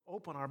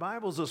Open our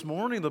Bibles this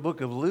morning, the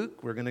book of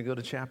Luke. We're going to go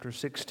to chapter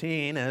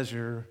 16. As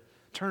you're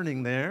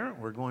turning there,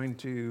 we're going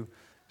to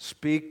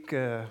speak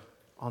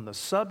on the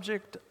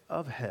subject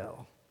of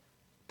hell.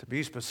 To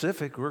be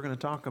specific, we're going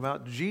to talk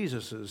about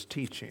Jesus'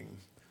 teaching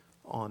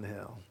on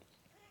hell.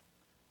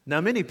 Now,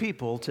 many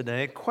people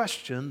today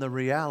question the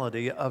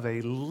reality of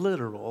a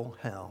literal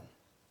hell.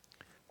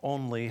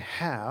 Only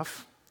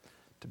half,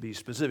 to be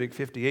specific,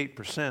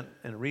 58%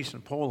 in a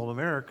recent poll of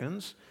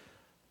Americans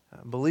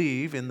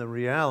believe in the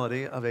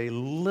reality of a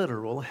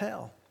literal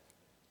hell.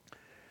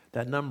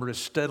 That number is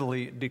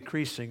steadily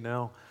decreasing.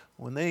 Now,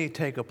 when they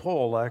take a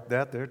poll like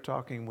that, they're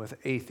talking with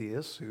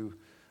atheists who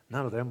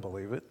none of them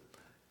believe it,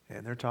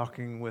 and they're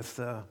talking with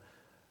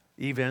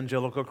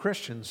evangelical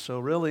Christians. So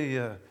really,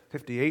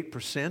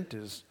 58%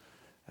 is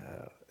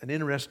an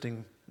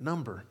interesting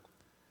number.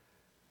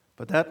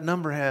 But that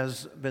number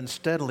has been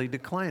steadily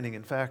declining.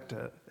 In fact,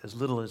 as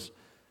little as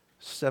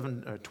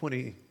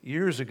 20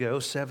 years ago,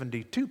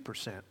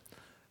 72%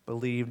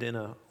 believed in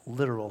a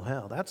literal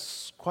hell.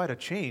 That's quite a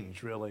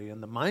change, really, in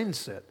the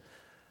mindset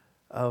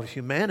of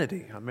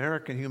humanity,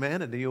 American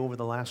humanity, over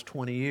the last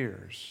 20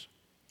 years.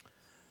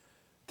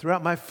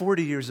 Throughout my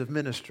 40 years of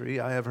ministry,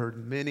 I have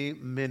heard many,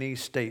 many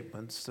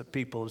statements that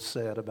people have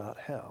said about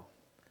hell.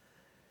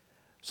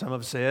 Some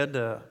have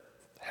said,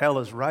 hell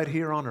is right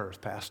here on earth,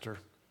 Pastor.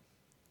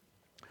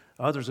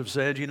 Others have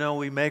said,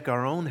 we make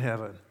our own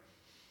heaven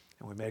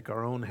and we make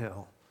our own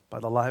hell by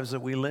the lives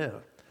that we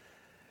live.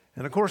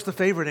 And of course, the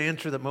favorite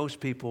answer that most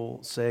people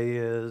say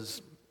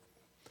is,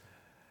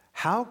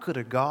 how could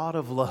a God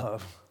of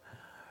love,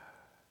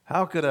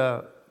 how could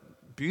a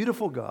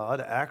beautiful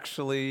God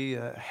actually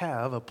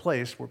have a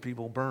place where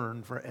people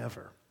burn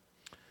forever?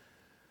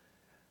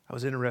 I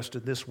was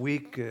interested this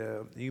week,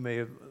 you may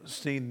have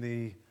seen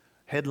the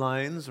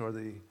headlines or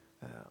the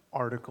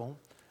article.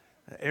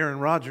 Aaron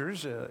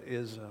Rodgers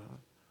is a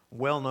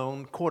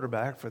well-known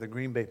quarterback for the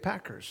Green Bay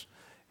Packers.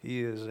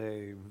 He is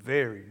a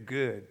very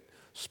good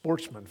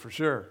sportsman for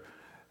sure.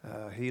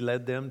 He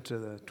led them to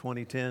the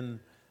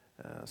 2010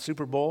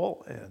 Super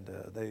Bowl and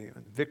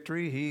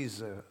victory.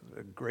 He's a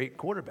great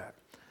quarterback.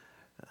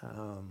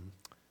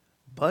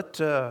 But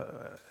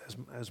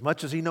as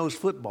much as he knows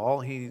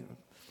football, he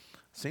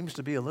seems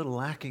to be a little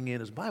lacking in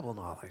his Bible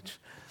knowledge,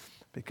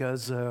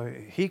 because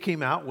he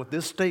came out with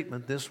this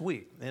statement this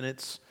week, and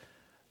it's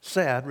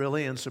sad,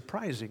 really, and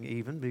surprising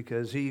even,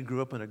 because he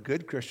grew up in a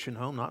good Christian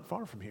home not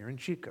far from here in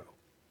Chico.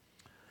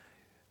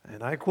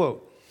 And I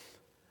quote,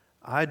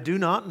 "I do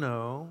not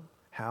know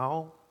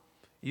how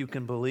you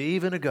can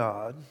believe in a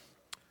God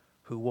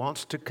who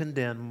wants to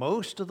condemn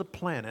most of the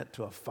planet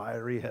to a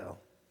fiery hell.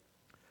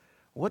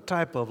 What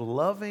type of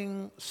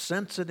loving,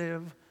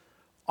 sensitive,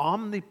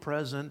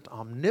 omnipresent,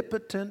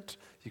 omnipotent,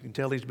 you can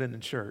tell he's been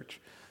in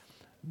church,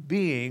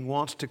 being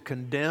wants to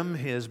condemn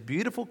his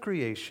beautiful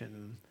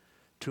creation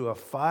to a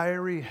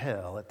fiery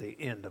hell at the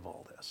end of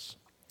all this?"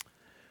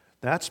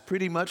 That's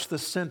pretty much the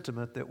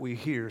sentiment that we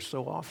hear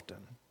so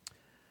often.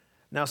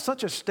 Now,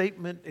 such a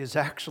statement is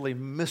actually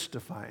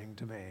mystifying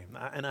to me,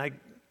 and I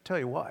tell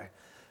you why.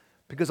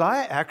 Because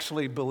I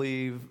actually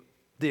believe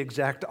the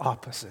exact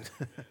opposite.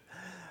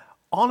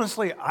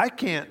 Honestly, I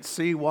can't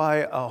see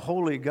why a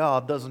holy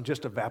God doesn't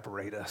just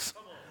evaporate us.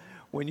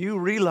 When you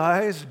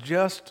realize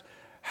just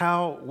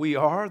how we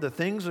are, the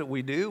things that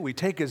we do, we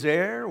take His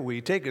air,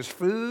 we take His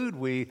food,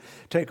 we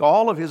take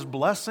all of His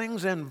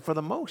blessings, and for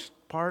the most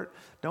part,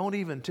 don't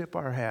even tip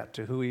our hat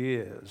to who He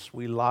is.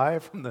 We lie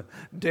from the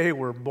day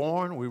we're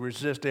born. We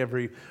resist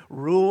every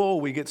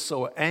rule. We get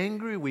so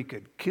angry we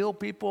could kill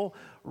people.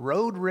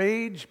 Road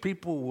rage,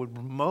 people would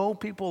mow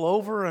people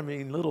over.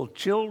 Little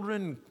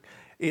children.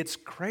 It's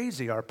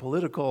crazy. Our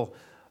political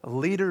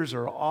leaders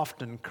are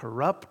often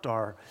corrupt.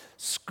 Our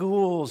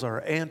schools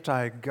are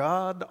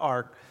anti-God.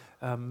 Our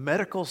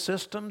medical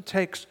system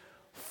takes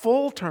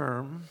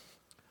full-term,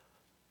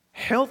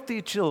 healthy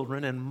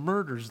children and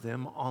murders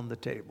them on the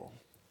table,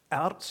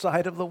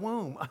 outside of the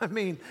womb.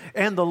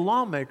 And the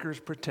lawmakers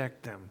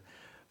protect them.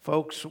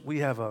 Folks, we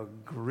have a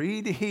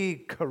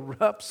greedy,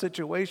 corrupt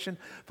situation.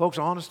 Folks,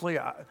 honestly,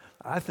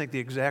 I think the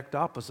exact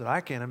opposite.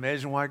 I can't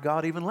imagine why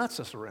God even lets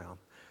us around.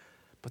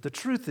 But the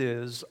truth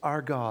is,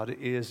 our God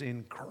is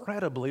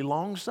incredibly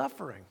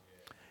long-suffering.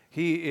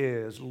 He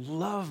is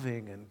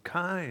loving and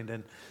kind,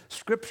 and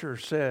Scripture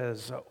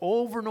says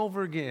over and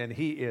over again,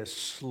 He is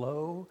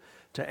slow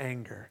to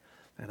anger.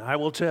 And I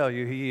will tell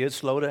you, He is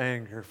slow to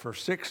anger. For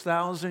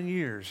 6,000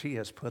 years, He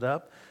has put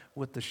up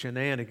with the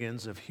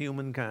shenanigans of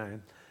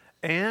humankind,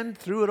 and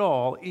through it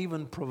all,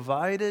 even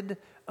provided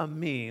a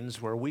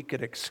means where we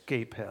could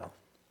escape hell.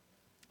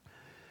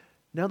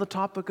 Now, the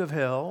topic of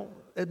hell,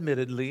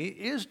 admittedly,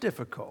 is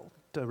difficult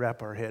to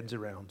wrap our heads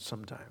around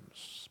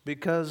sometimes,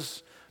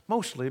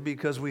 mostly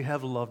because we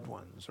have loved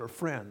ones or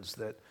friends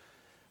that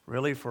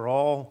really, for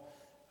all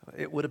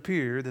it would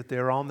appear, that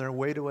they're on their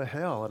way to a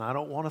hell. And I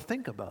don't want to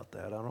think about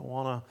that. I don't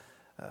want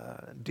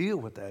to deal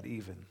with that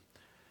even.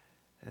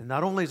 And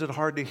not only is it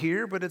hard to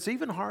hear, but it's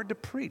even hard to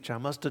preach. I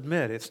must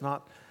admit, it's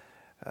not,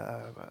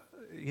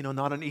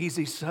 not an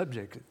easy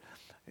subject.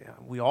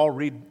 We all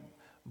read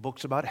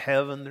books about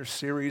heaven, there's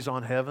series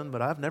on heaven,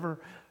 but I've never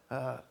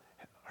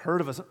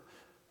heard of a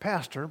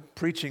pastor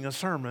preaching a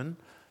sermon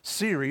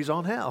series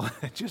on hell.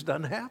 It just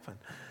doesn't happen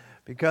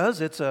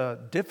because it's a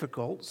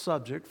difficult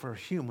subject for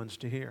humans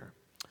to hear.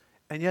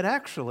 And yet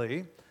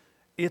actually,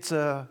 it's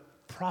a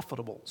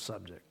profitable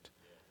subject.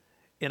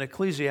 In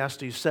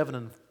Ecclesiastes 7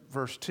 and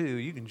verse 2,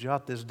 you can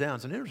jot this down.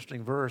 It's an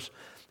interesting verse.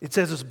 It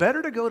says, it's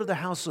better to go to the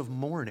house of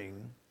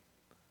mourning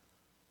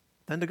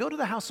than to go to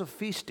the house of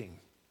feasting,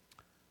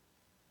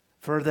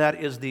 for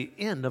that is the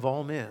end of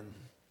all men,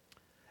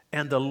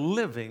 and the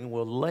living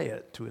will lay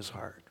it to his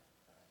heart.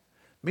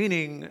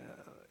 Meaning,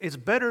 it's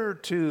better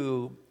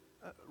to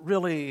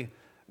really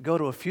go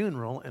to a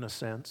funeral, in a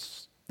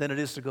sense, than it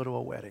is to go to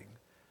a wedding.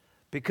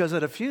 Because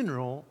at a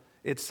funeral,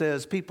 it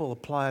says people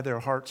apply their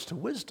hearts to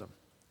wisdom.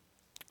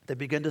 They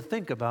begin to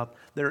think about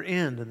their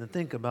end and to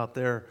think about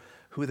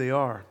who they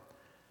are.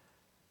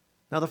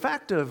 Now, the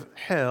fact of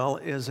hell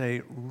is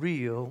a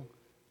real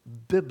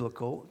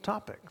biblical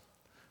topic.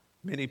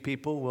 Many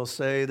people will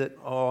say that,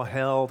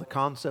 hell, the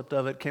concept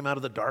of it came out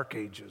of the Dark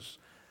Ages.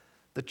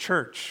 The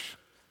church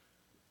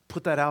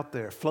put that out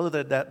there,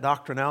 floated that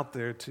doctrine out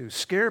there to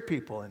scare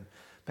people and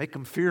make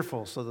them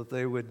fearful so that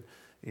they would,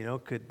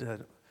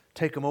 could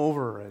take them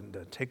over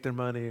and take their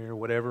money or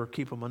whatever,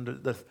 keep them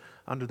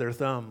under their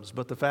thumbs.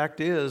 But the fact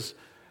is,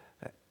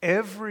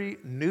 every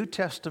New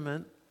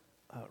Testament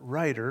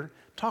writer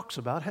talks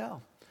about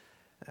hell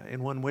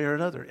in one way or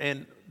another.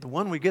 And the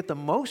one we get the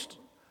most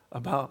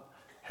about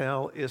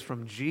hell is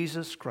from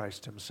Jesus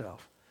Christ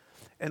himself.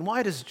 And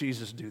why does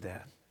Jesus do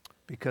that?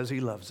 Because he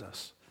loves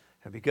us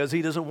and because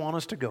he doesn't want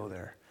us to go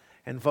there.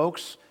 And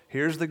folks,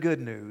 here's the good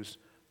news.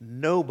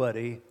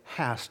 Nobody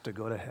has to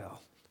go to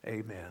hell.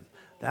 Amen.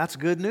 That's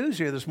good news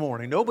here this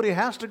morning. Nobody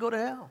has to go to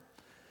hell.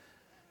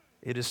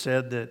 It is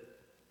said that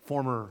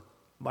former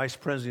Vice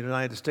President of the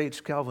United States,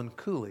 Calvin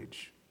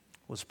Coolidge,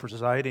 was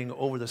presiding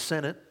over the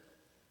Senate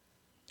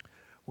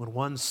when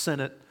one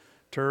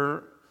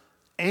senator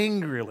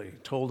angrily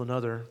told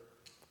another,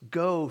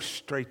 "Go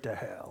straight to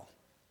hell."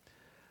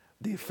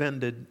 The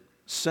offended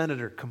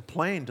senator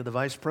complained to the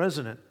vice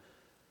president,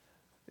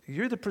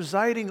 "You're the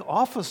presiding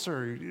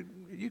officer.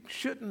 You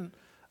shouldn't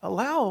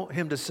allow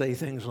him to say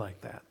things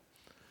like that."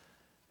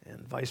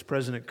 And Vice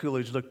President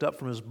Coolidge looked up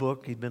from his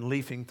book he'd been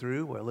leafing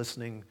through while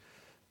listening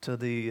to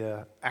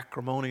the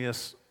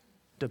acrimonious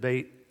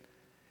debate.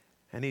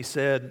 And he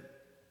said,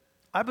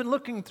 "I've been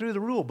looking through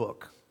the rule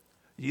book.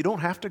 You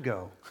don't have to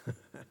go."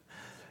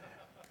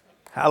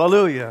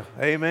 Hallelujah.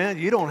 Amen.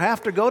 You don't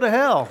have to go to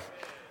hell.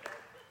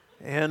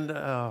 And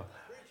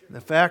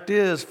the fact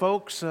is,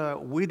 folks,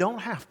 we don't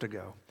have to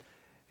go.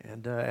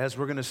 And as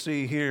we're going to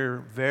see here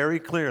very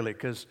clearly,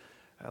 because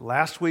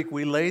last week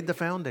we laid the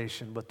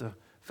foundation, but the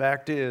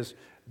fact is,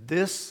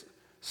 this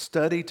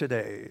study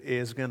today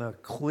is going to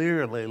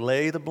clearly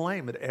lay the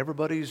blame at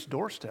everybody's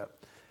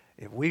doorstep.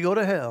 If we go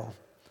to hell,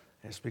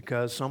 it's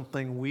because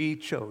something we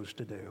chose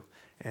to do,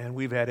 and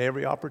we've had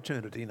every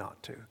opportunity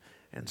not to.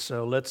 And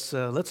so let's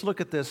look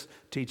at this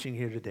teaching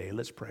here today.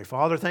 Let's pray.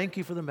 Father, thank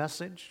you for the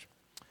message.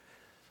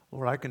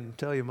 Lord, I can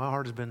tell you my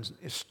heart has been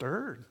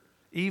stirred,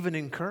 even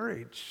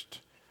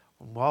encouraged.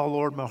 While,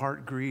 Lord, my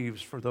heart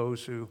grieves for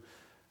those who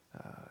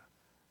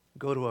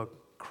go to a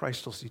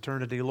Christless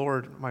eternity,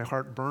 Lord, my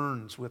heart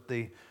burns with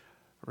the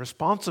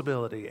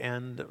responsibility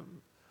and,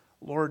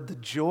 Lord, the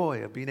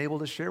joy of being able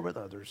to share with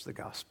others the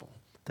gospel.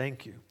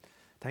 Thank you.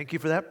 Thank you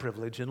for that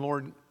privilege. And,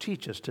 Lord,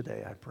 teach us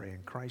today, I pray,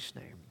 in Christ's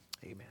name.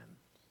 Amen.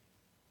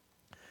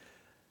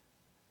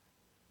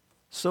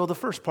 So the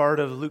first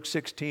part of Luke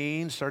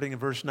 16, starting in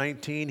verse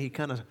 19, he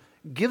kind of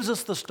gives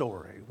us the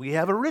story. We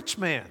have a rich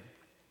man.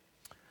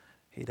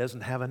 He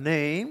doesn't have a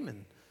name,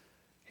 and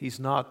he's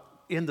not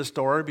in the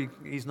story.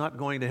 He's not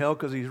going to hell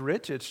because he's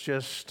rich. It's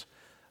just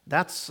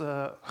that's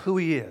who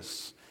he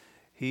is.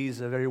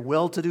 He's a very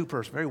well-to-do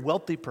person, very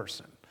wealthy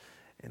person.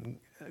 And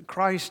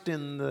Christ,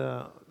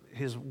 in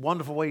his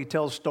wonderful way he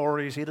tells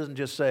stories, he doesn't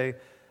just say,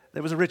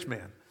 there was a rich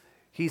man.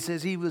 He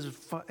says he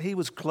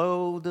was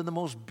clothed in the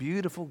most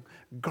beautiful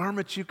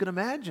garments you can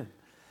imagine.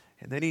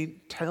 And then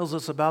he tells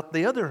us about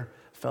the other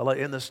fella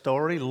in the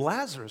story,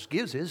 Lazarus,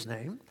 gives his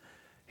name.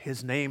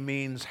 His name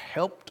means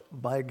helped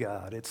by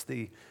God. It's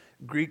the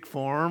Greek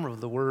form of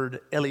the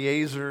word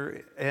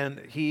Eliezer, and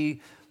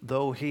he,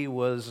 though he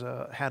was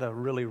had a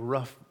really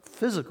rough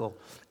physical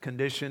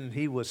condition,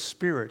 he was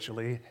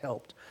spiritually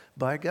helped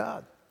by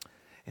God.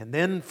 And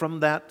then from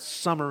that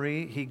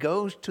summary, he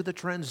goes to the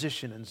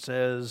transition and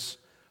says,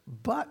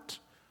 but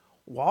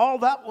while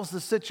that was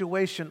the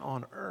situation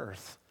on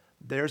earth,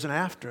 there's an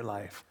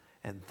afterlife,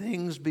 and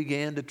things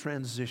began to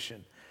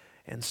transition.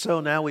 And so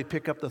now we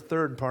pick up the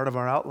third part of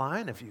our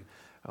outline, if you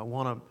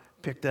want to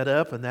pick that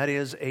up, and that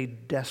is a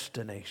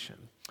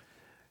destination.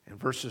 In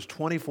verses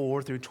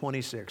 24 through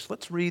 26.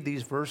 Let's read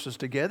these verses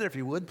together, if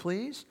you would,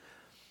 please.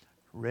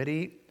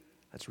 Ready?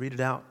 Let's read it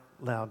out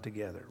loud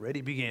together.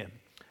 Ready? Begin.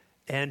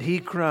 And he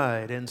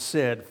cried and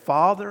said,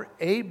 Father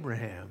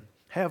Abraham,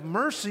 have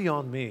mercy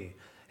on me,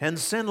 and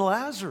send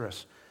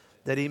Lazarus,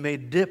 that he may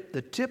dip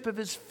the tip of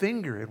his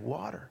finger in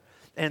water,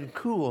 and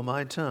cool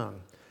my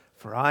tongue,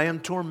 for I am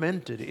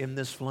tormented in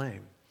this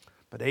flame.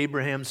 But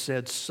Abraham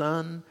said,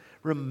 Son,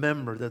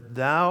 remember that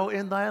thou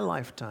in thy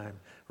lifetime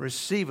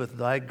receiveth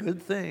thy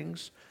good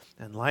things,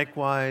 and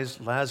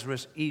likewise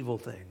Lazarus evil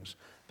things.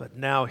 But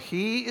now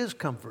he is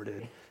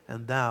comforted,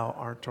 and thou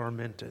art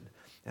tormented.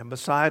 And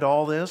beside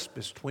all this,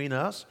 between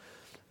us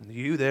and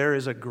you there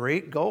is a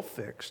great gulf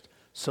fixed,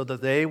 so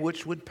that they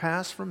which would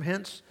pass from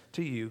hence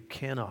to you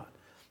cannot,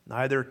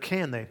 neither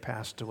can they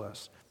pass to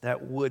us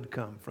that would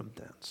come from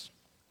thence.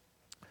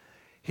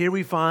 Here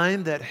we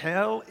find that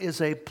hell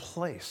is a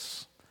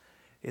place.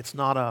 It's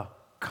not a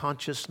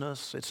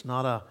consciousness. It's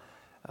not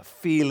a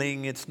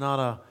feeling. It's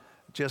not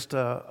just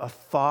a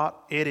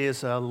thought. It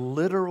is a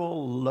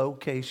literal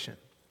location.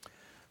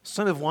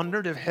 Some have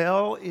wondered if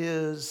hell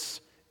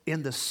is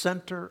in the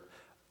center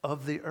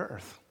of the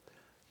earth.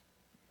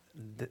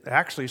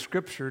 Actually,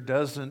 Scripture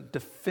doesn't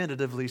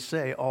definitively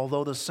say,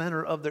 although the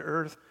center of the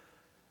earth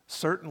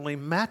certainly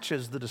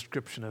matches the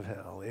description of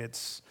hell.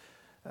 It's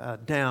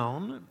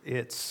down,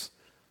 it's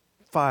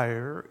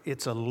fire,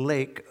 it's a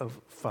lake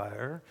of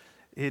fire,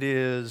 it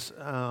is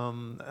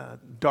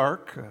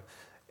dark,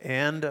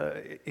 and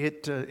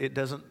it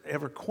doesn't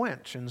ever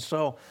quench. And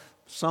so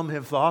some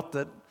have thought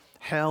that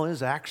hell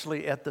is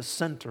actually at the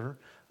center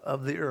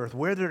of the earth.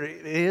 Whether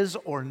it is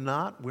or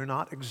not, we're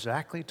not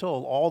exactly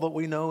told. All that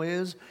we know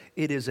is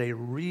it is a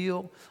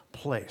real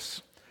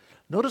place.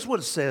 Notice what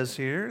it says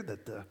here,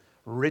 that the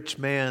rich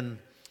man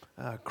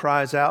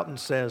cries out and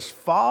says,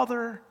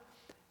 Father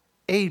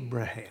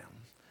Abraham.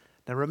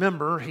 Now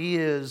remember, he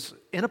is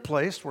in a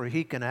place where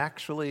he can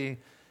actually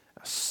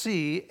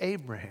see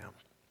Abraham.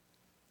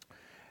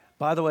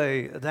 By the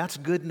way, that's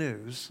good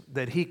news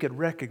that he could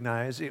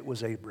recognize it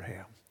was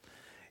Abraham.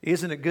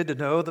 Isn't it good to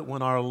know that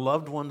when our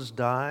loved ones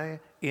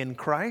die in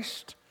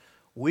Christ,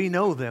 we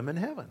know them in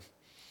heaven?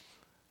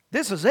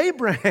 This is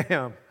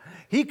Abraham.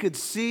 He could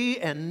see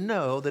and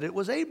know that it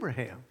was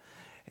Abraham.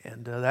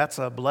 And that's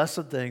a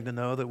blessed thing to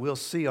know that we'll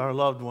see our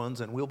loved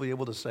ones and we'll be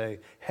able to say,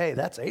 hey,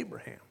 that's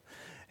Abraham.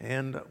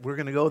 And we're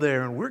going to go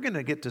there and we're going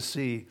to get to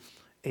see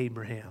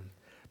Abraham.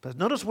 But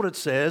notice what it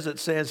says. It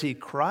says he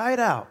cried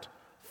out,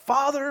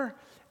 Father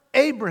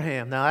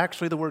Abraham. Now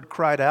actually the word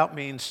cried out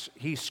means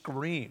he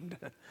screamed.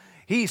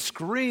 He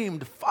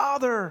screamed,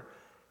 Father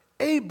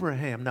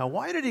Abraham. Now,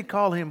 why did he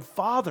call him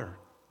Father?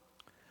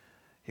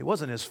 He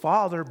wasn't his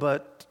father,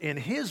 but in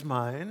his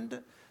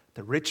mind,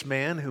 the rich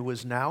man who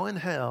was now in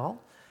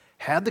hell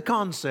had the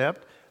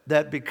concept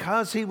that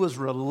because he was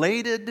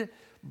related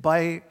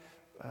by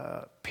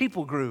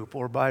people group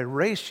or by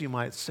race, you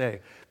might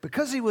say,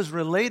 because he was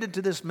related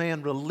to this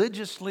man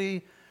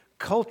religiously,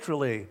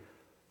 culturally,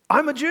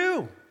 I'm a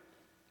Jew.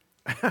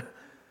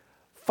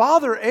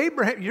 Father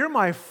Abraham, you're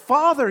my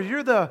father.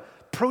 You're the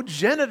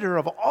progenitor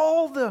of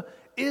all the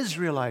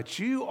Israelites.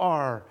 You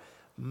are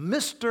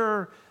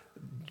Mr.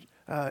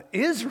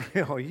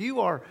 Israel.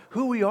 You are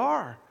who we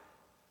are.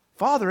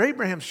 Father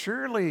Abraham,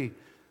 surely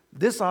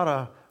this ought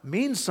to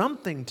mean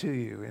something to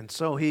you. And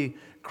so he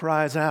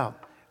cries out.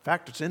 In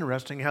fact, it's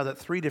interesting how that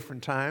 3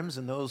 different times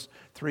in those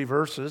 3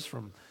 verses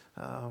from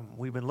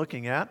we've been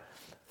looking at,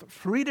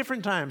 3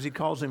 different times he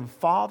calls him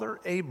Father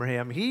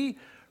Abraham. He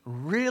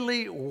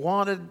really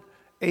wanted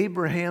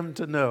Abraham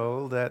to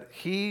know that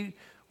he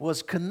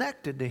was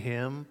connected to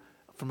him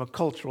from a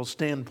cultural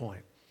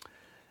standpoint.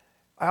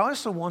 I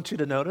also want you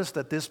to notice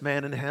that this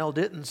man in hell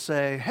didn't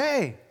say,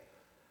 hey,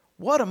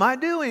 what am I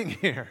doing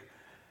here?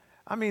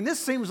 I mean, this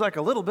seems like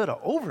a little bit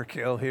of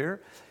overkill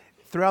here.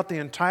 Throughout the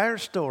entire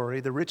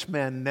story, the rich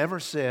man never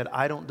said,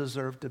 I don't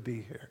deserve to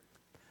be here.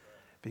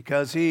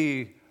 Because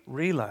he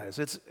realized,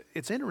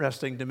 it's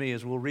interesting to me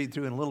as we'll read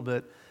through in a little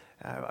bit,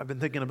 I've been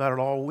thinking about it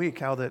all week,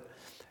 how that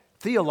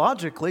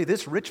theologically,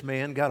 this rich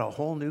man got a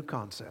whole new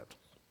concept.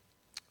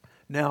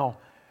 Now,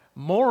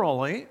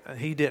 morally,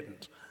 he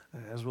didn't.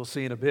 As we'll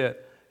see in a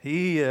bit,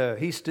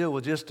 he still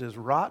was just as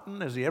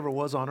rotten as he ever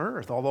was on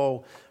earth.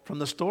 Although, from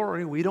the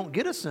story, we don't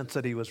get a sense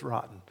that he was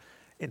rotten.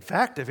 In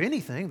fact, if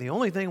anything, the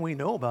only thing we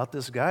know about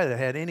this guy that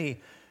had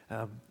any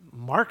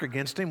mark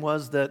against him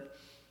was that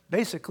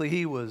basically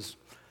he was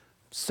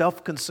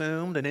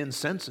self-consumed and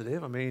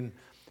insensitive. I mean,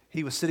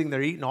 he was sitting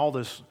there eating all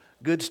this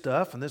good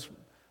stuff, and this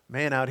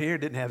man out here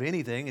didn't have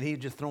anything, and he'd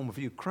just throw him a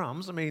few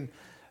crumbs. I mean,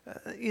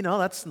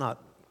 that's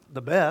not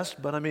the best,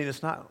 but I mean,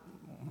 it's not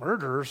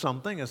murder or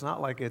something. It's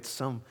not like it's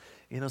some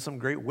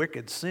great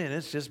wicked sin.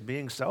 It's just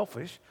being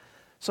selfish.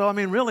 So, I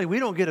mean, really, we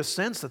don't get a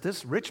sense that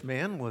this rich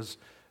man was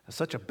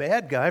such a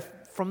bad guy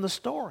from the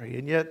story,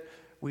 and yet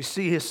we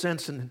see his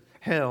sense in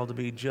hell to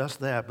be just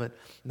that. But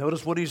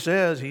notice what he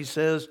says. He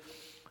says,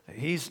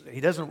 he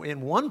doesn't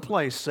in one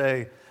place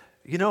say,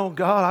 God,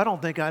 I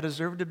don't think I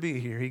deserve to be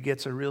here. He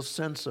gets a real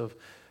sense of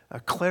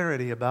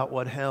clarity about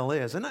what hell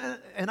is. And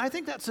I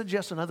think that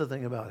suggests another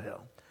thing about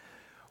hell.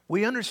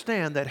 We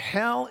understand that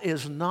hell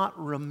is not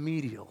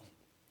remedial.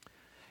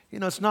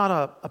 It's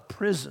not a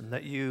prison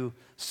that you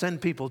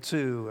send people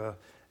to.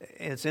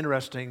 It's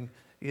interesting,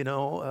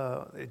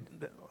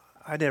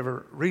 I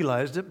never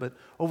realized it, but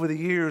over the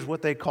years,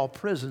 what they call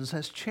prisons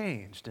has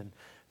changed. And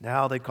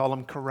Now they call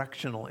them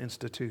correctional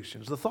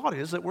institutions. The thought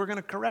is that we're going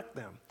to correct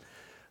them.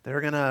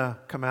 They're going to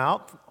come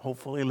out,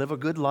 hopefully live a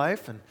good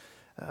life, and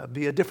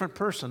be a different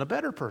person, a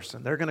better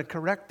person. They're going to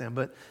correct them.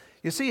 But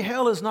you see,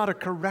 hell is not a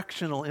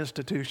correctional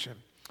institution.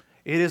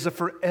 It is a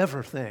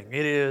forever thing.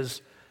 It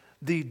is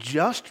the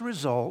just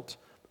result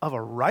of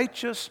a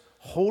righteous,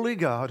 holy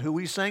God, who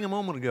we sang a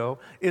moment ago,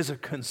 is a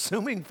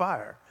consuming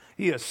fire.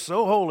 He is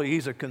so holy,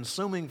 He's a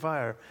consuming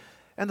fire.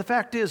 And the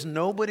fact is,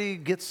 nobody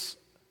gets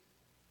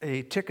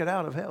a ticket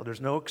out of hell.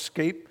 There's no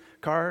escape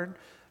card.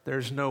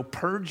 There's no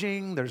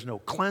purging. There's no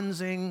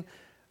cleansing.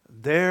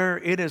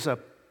 It is a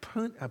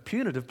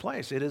punitive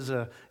place. It is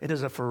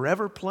a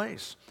forever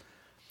place.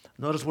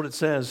 Notice what it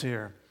says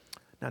here.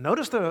 Now,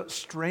 notice the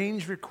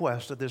strange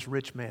request that this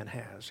rich man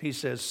has. He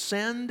says,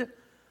 send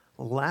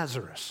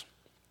Lazarus.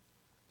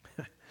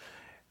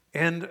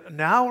 And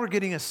now we're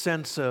getting a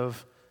sense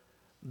of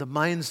the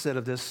mindset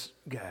of this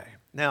guy.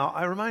 Now,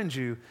 I remind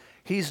you,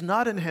 he's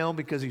not in hell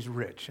because he's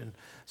rich. And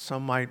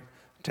some might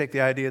take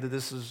the idea that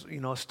this is,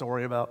 a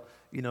story about,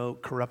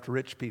 corrupt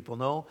rich people.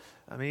 No,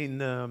 I mean,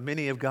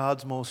 many of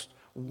God's most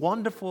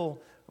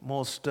wonderful,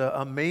 most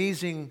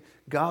amazing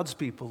God's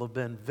people have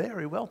been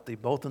very wealthy,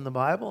 both in the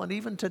Bible and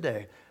even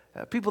today.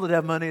 People that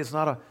have money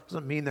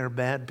doesn't mean they're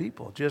bad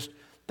people. Just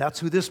that's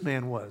who this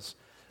man was.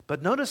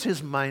 But notice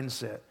his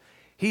mindset.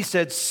 He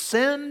said,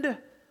 send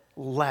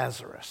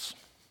Lazarus.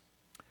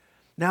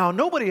 Now,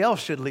 nobody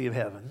else should leave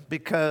heaven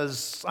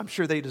because I'm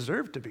sure they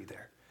deserve to be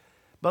there.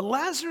 But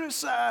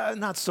Lazarus,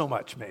 not so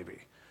much maybe.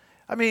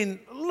 I mean,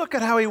 look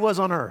at how he was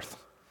on earth.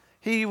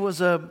 He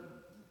was a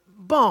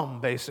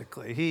bum,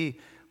 basically. He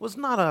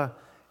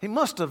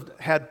must have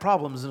had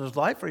problems in his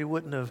life, or he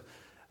wouldn't have,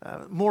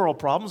 moral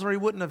problems, or he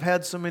wouldn't have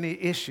had so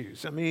many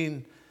issues. I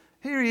mean,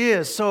 here he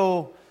is.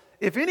 So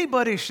if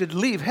anybody should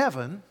leave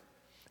heaven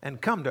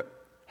and come to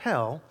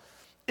hell,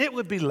 it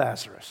would be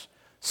Lazarus.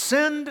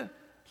 Send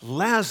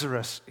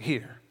Lazarus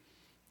here.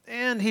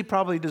 And he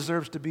probably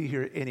deserves to be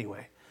here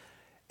anyway.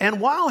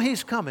 And while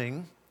he's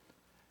coming,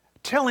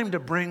 tell him to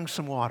bring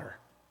some water.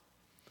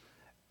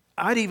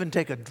 I'd even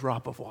take a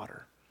drop of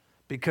water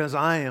because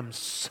I am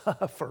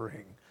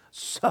suffering.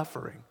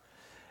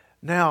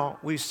 Now,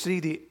 we see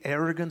the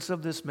arrogance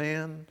of this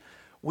man.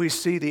 We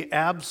see the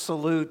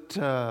absolute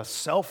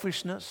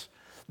selfishness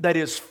that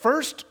his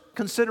first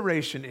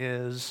consideration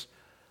is,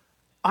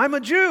 I'm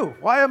a Jew.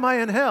 Why am I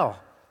in hell?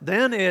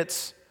 Then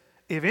it's,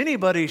 if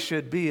anybody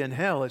should be in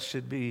hell, it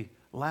should be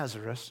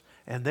Lazarus.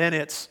 And then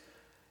it's,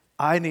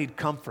 I need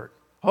comfort.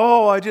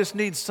 Oh, I just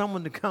need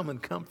someone to come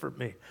and comfort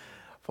me.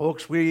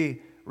 Folks,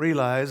 we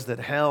realize that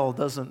hell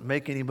doesn't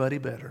make anybody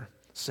better,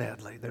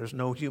 sadly. There's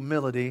no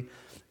humility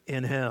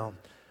in hell.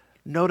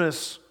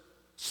 Notice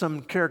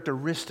some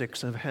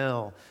characteristics of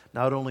hell,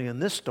 not only in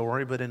this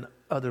story, but in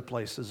other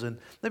places. And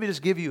let me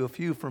just give you a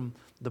few from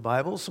the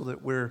Bible so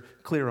that we're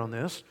clear on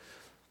this.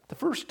 The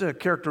first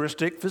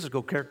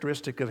physical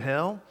characteristic of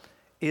hell,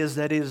 is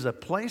that it is a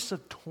place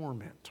of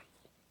torment.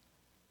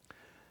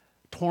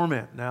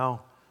 Torment.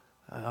 Now,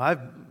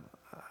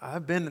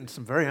 I've been in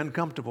some very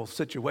uncomfortable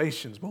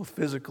situations, both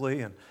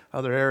physically and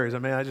other areas. I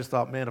mean, I just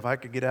thought, man, if I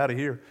could get out of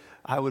here,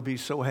 I would be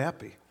so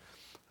happy.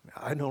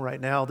 I know right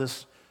now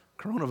this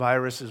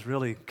coronavirus is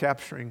really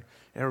capturing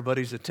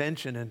everybody's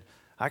attention, and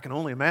I can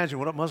only imagine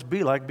what it must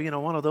be like being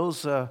on one of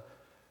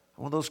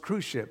those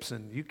cruise ships,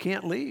 and you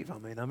can't leave.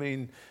 I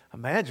mean,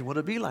 imagine what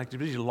it'd be like to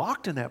be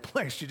locked in that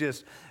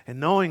place. And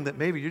knowing that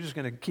maybe you're just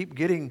going to keep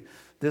getting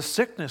this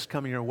sickness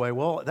coming your way.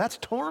 Well, that's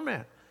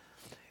torment.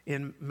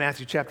 In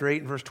Matthew chapter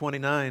 8 and verse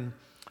 29,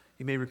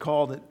 you may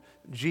recall that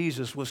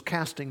Jesus was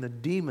casting the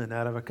demon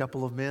out of a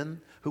couple of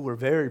men who were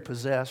very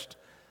possessed,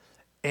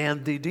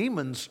 and the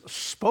demons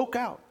spoke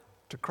out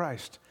to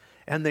Christ,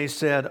 and they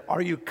said,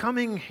 "Are you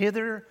coming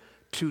hither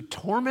to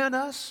torment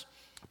us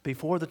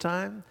before the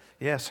time?"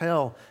 Yes,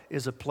 hell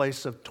is a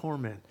place of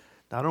torment.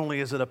 Not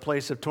only is it a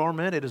place of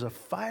torment, it is a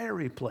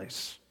fiery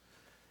place.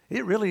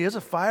 It really is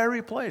a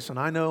fiery place. And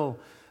I know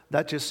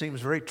that just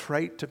seems very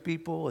trite to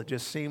people. It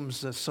just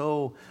seems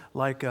so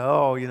like,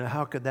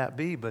 how could that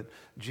be? But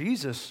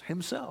Jesus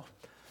himself.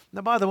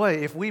 Now, by the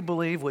way, if we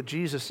believe what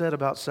Jesus said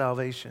about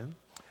salvation,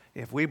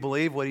 if we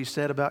believe what he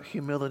said about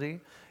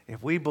humility,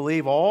 if we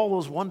believe all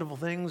those wonderful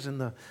things in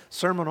the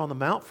Sermon on the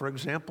Mount, for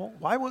example,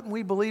 why wouldn't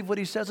we believe what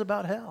he says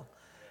about hell?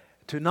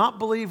 To not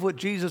believe what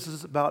Jesus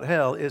is about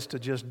hell is to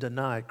just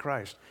deny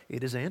Christ.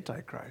 It is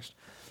antichrist.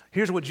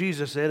 Here's what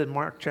Jesus said in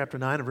Mark chapter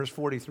 9 and verse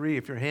 43,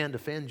 if your hand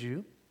offends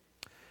you,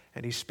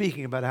 and he's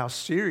speaking about how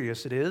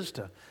serious it is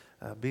to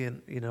be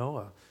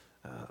a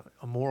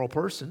moral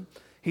person,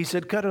 he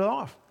said, cut it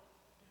off.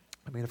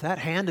 I mean, if that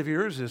hand of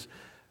yours is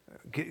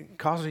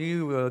causing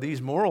you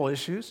these moral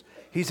issues,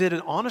 he said,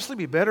 it'd honestly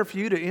be better for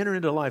you to enter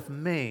into life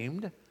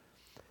maimed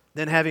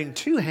than having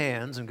two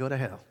hands and go to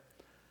hell.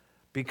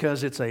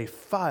 Because it's a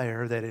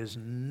fire that is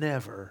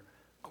never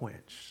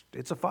quenched.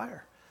 It's a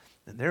fire.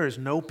 And there is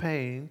no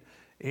pain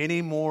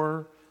any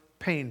more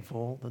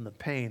painful than the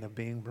pain of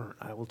being burnt,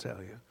 I will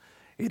tell you.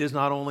 It is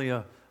not only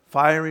a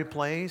fiery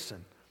place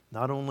and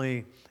Not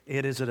only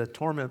is it a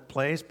torment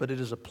place, but it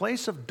is a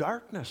place of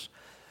darkness.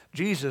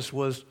 Jesus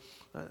was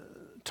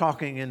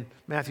talking in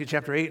Matthew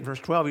chapter 8 and verse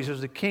 12. He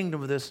says, the children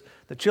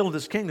of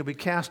this kingdom will be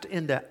cast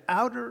into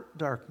outer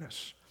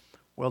darkness.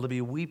 Well, there'll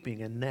be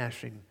weeping and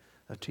gnashing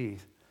of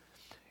teeth.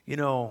 You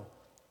know,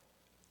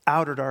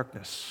 outer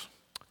darkness.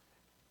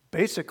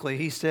 Basically,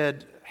 he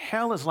said,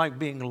 hell is like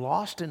being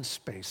lost in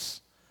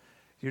space.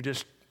 You're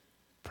just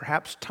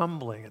perhaps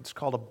tumbling. It's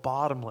called a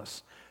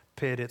bottomless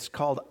pit. It's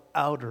called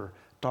outer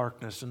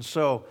darkness. And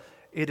so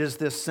it is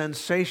this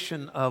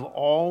sensation of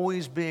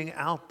always being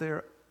out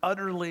there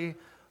utterly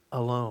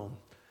alone.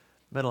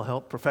 Mental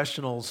health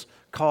professionals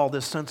call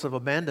this sense of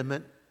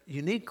abandonment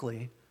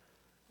uniquely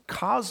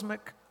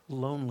cosmic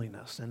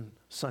loneliness, and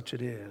such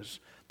it is,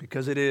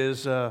 because it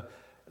is,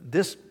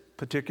 this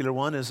particular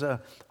one is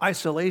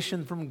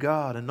isolation from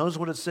God. And notice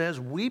what it says,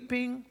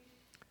 weeping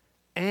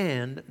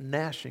and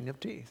gnashing of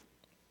teeth.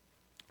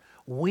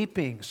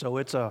 Weeping, so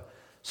it's a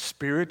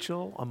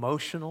spiritual,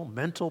 emotional,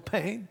 mental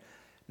pain.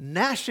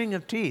 Gnashing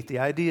of teeth, the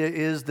idea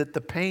is that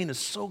the pain is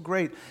so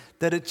great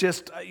that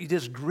you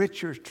just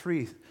grit your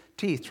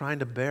teeth trying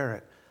to bear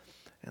it.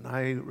 And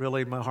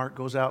my heart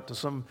goes out to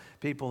some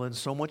people in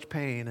so much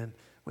pain, and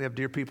we have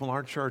dear people in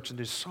our church, and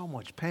there's so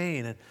much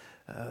pain,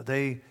 and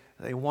they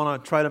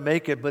want to try to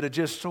make it, but it's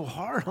just so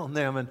hard on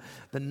them, and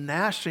the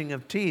gnashing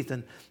of teeth.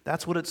 And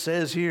that's what it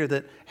says here,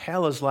 that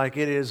hell is like.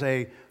 It is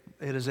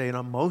an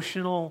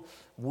emotional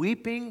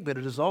weeping, but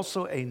it is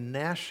also a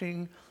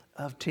gnashing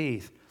of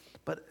teeth.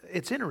 But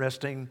it's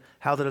interesting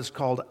how that is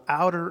called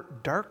outer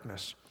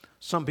darkness.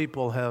 Some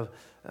people have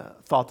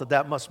thought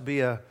that must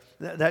be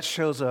that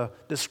shows a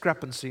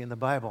discrepancy in the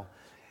Bible.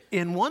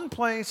 In one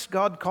place,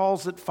 God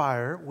calls it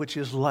fire, which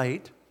is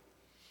light.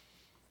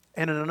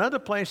 And in another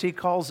place, he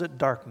calls it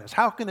darkness.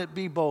 How can it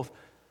be both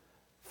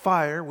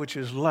fire, which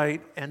is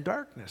light, and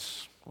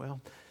darkness?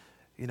 Well,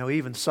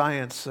 even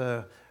science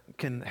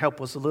can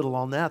help us a little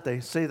on that. They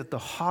say that the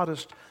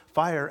hottest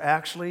fire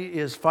actually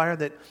is fire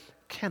that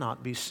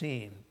cannot be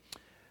seen.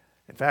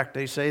 In fact,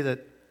 they say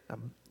that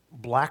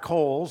black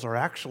holes are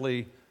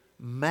actually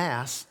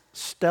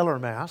stellar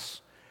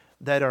mass,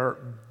 that are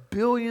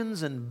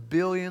billions and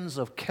billions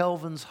of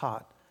kelvins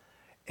hot.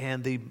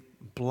 And the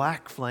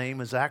black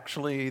flame is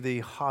actually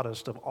the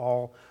hottest of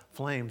all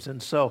flames.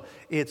 And so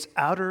it's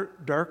outer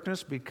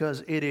darkness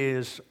because it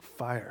is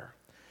fire.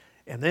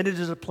 And then it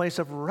is a place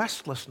of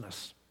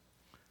restlessness.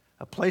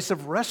 A place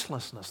of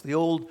restlessness. The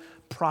old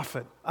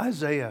prophet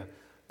Isaiah,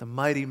 the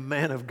mighty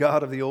man of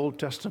God of the Old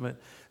Testament,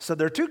 said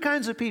there are two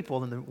kinds of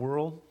people in the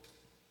world.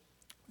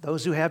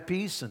 Those who have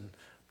peace and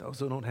those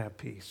who don't have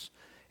peace.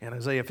 In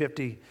Isaiah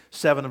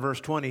 57 and verse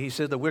 20, he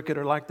said, the wicked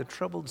are like the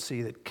troubled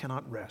sea that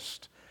cannot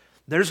rest.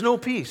 There's no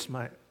peace,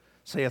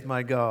 saith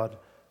my God,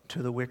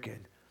 to the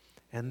wicked.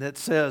 And that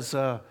says,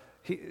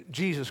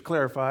 Jesus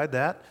clarified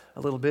that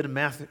a little bit in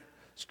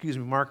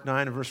Mark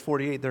 9 and verse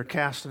 48. They're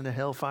cast into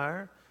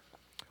hellfire,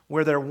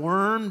 where their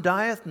worm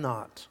dieth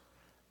not,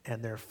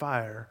 and their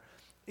fire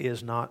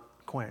is not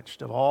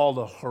quenched. Of all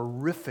the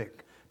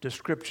horrific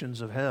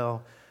descriptions of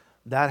hell,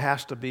 that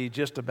has to be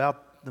just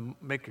about to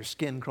make your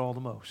skin crawl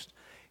the most.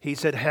 He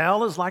said,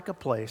 hell is like a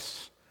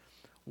place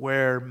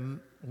where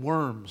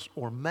worms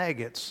or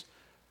maggots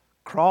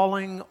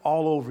crawling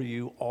all over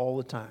you all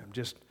the time,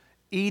 just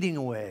eating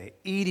away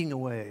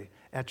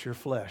at your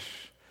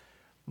flesh.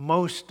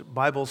 Most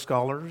Bible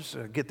scholars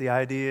get the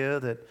idea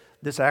that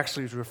this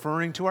actually is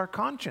referring to our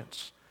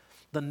conscience.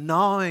 The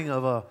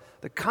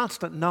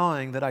constant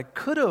gnawing that I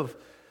could have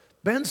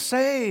been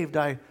saved.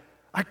 I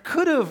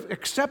could have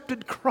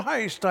accepted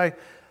Christ. I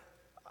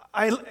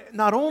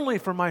not only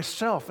for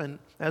myself, and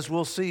as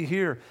we'll see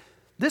here,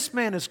 this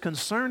man is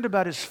concerned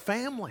about his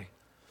family.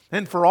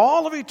 And for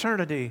all of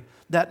eternity,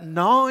 that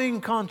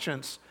gnawing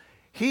conscience,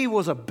 he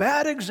was a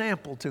bad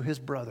example to his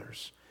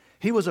brothers.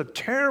 He was a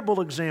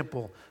terrible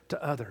example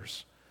to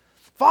others.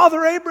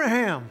 Father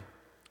Abraham,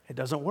 it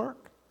doesn't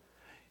work.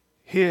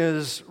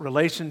 His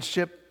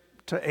relationship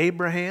to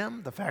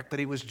Abraham, the fact that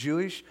he was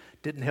Jewish,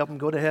 didn't help him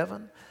go to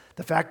heaven.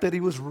 The fact that he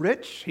was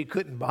rich, he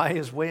couldn't buy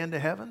his way into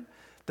heaven.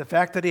 The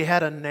fact that he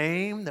had a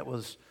name that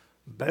was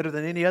better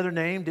than any other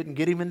name didn't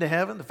get him into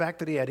heaven. The fact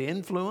that he had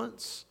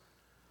influence.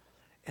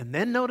 And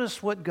then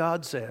notice what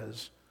God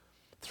says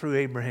through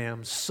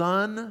Abraham.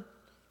 Son,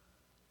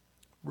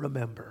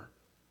 remember.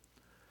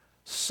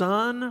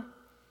 Son,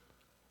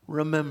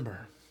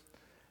 remember.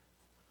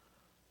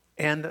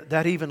 And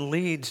that even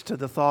leads to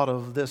the thought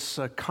of this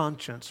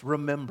conscience.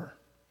 Remember.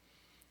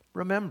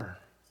 Remember.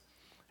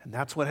 And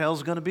that's what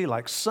hell's going to be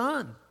like.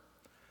 Son,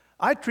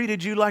 I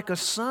treated you like a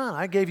son.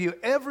 I gave you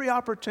every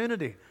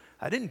opportunity.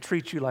 I didn't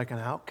treat you like an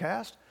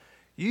outcast.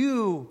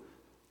 You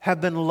have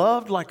been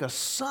loved like a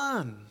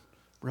son.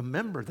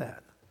 Remember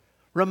that.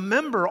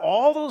 Remember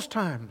all those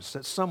times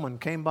that someone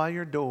came by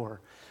your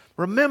door.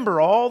 Remember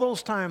all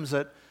those times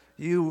that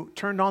you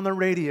turned on the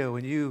radio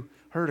and you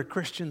heard a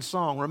Christian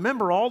song.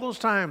 Remember all those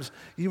times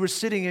you were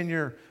sitting in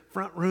your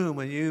front room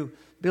when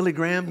Billy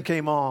Graham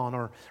came on,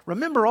 or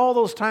remember all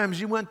those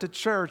times you went to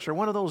church or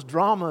one of those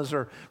dramas,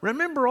 or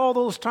remember all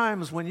those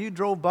times when you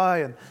drove by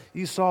and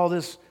you saw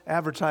this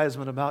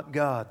advertisement about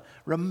God.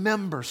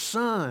 Remember,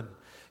 son,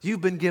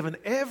 you've been given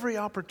every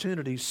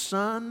opportunity.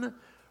 Son,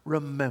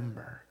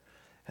 remember.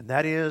 And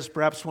that is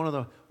perhaps one of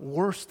the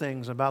worst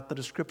things about the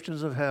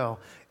descriptions of hell.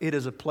 It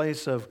is a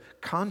place of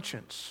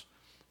conscience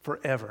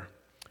forever.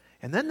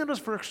 And then notice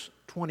verse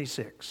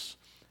 26.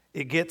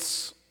 It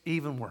gets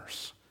even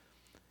worse.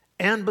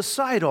 And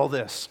beside all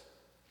this,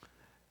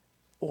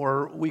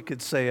 or we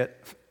could say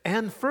it,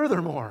 and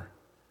furthermore,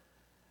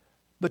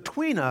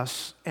 between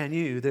us and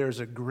you, there's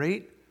a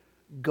great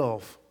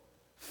gulf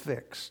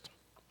fixed.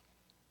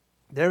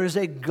 There is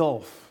a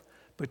gulf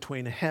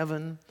between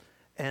heaven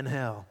and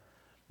hell.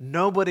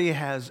 Nobody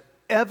has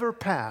ever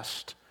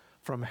passed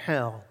from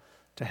hell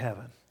to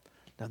heaven.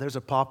 Now, there's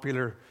a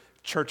popular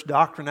church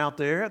doctrine out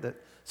there that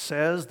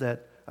says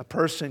that a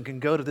person can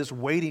go to this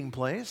waiting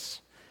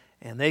place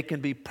and they can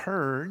be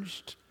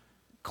purged,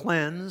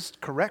 cleansed,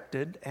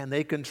 corrected, and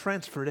they can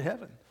transfer to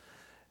heaven.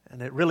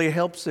 And it really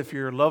helps if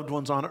your loved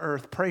ones on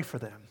earth pray for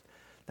them.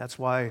 That's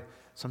why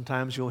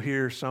sometimes you'll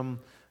hear some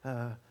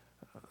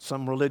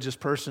religious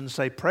person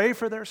say, pray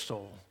for their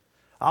soul.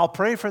 I'll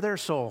pray for their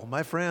soul.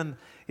 My friend,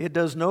 it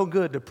does no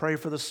good to pray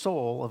for the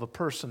soul of a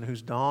person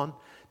who's gone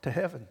to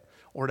heaven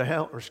or to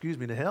hell,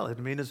 to hell. I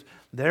mean,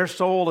 their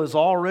soul is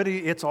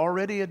already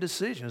a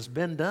decision. It's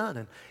been done.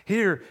 And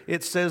here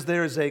it says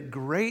there is a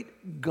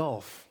great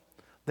gulf.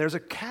 There's a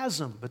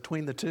chasm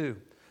between the two.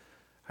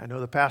 I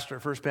know the pastor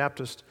at First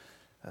Baptist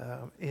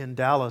in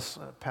Dallas,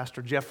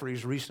 Pastor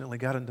Jeffries, recently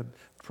got into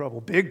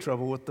big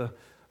trouble with the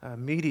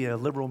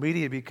liberal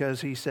media,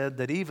 because he said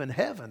that even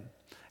heaven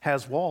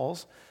has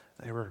walls.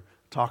 They were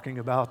talking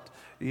about,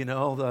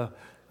 the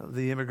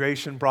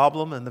immigration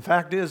problem, and the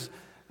fact is,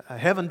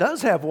 heaven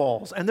does have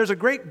walls, and there's a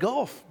great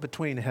gulf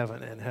between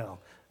heaven and hell.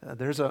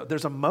 There's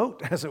a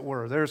moat, as it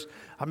were. There's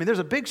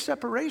a big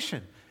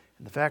separation,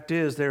 and the fact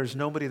is, there's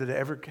nobody that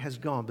ever has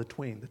gone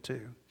between the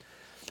two.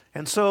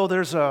 And so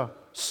there's a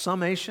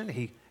summation.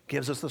 He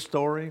gives us the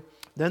story.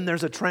 Then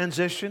there's a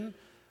transition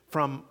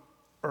from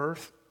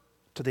earth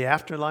to the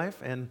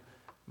afterlife, and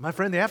my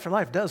friend, the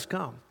afterlife does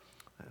come.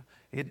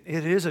 It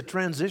is a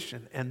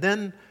transition. And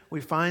then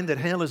we find that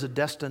hell is a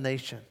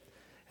destination.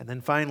 And then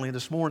finally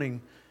this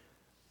morning,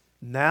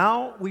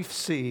 now we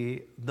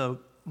see the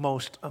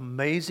most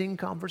amazing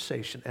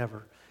conversation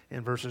ever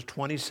in verses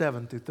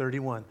 27 through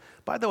 31.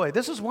 By the way,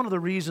 this is one of the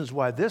reasons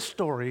why this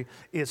story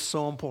is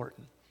so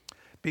important.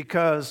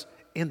 Because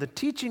in the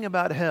teaching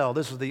about hell,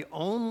 this is the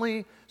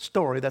only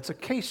story that's a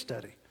case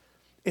study.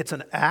 It's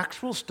an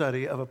actual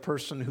study of a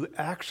person who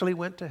actually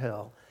went to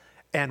hell,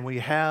 and we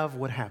have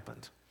what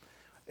happened.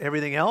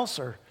 Everything else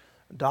are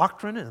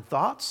doctrine and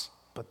thoughts,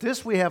 but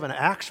this we have an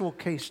actual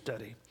case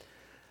study.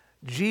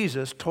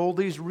 Jesus told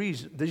these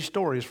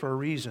stories for a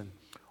reason.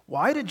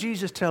 Why did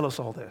Jesus tell us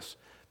all this?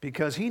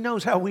 Because he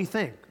knows how we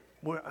think,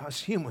 as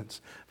humans.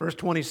 Verse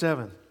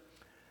 27,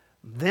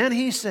 then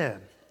he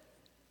said,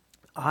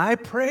 I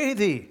pray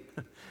thee.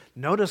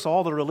 Notice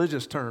all the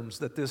religious terms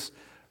that this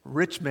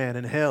rich man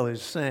in hell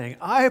is saying.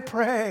 I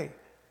pray.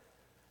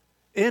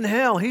 In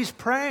hell, he's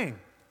praying.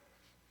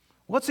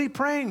 What's he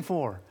praying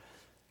for?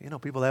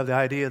 People have the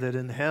idea that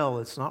in hell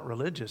it's not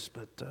religious,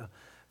 but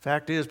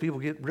fact is, people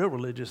get real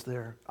religious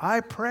there. I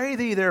pray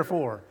thee,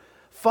 therefore,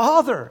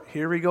 Father,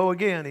 here we go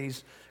again.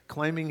 He's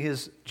claiming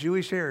his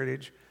Jewish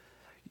heritage.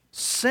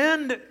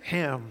 Send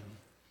him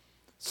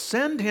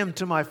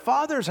to my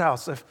Father's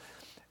house.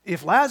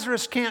 If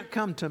Lazarus can't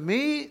come to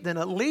me, then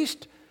at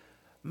least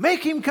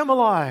make him come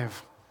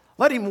alive.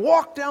 Let him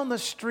walk down the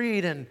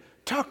street and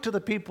talk to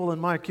the people in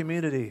my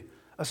community,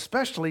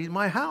 especially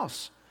my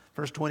house.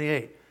 Verse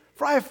 28.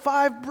 For I have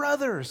 5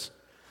 brothers,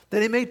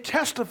 that he may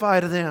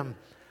testify to them,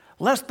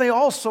 lest they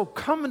also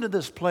come into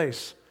this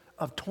place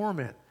of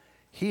torment.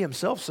 He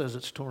himself says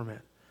it's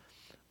torment.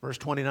 Verse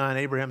 29,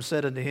 Abraham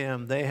said unto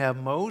him, they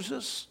have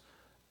Moses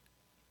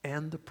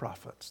and the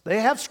prophets.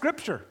 They have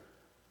Scripture.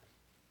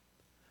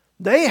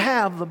 They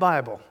have the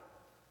Bible.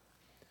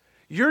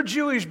 Your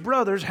Jewish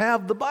brothers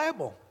have the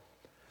Bible.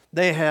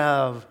 They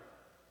have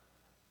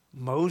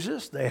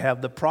Moses, they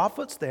have the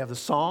prophets, they have the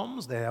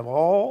Psalms, they have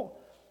all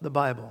the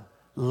Bible.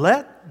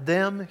 Let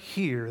them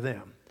hear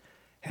them.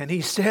 And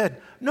he said,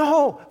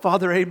 no,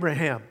 Father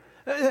Abraham,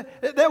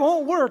 that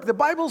won't work. The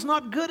Bible's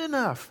not good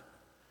enough.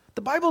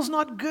 The Bible's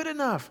not good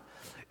enough.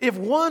 If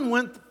one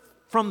went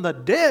from the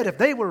dead, if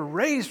they were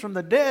raised from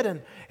the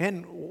dead,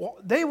 and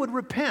they would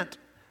repent.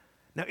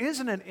 Now,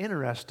 isn't it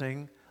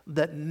interesting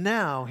that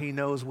now he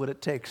knows what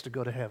it takes to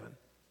go to heaven?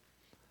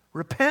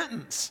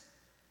 Repentance.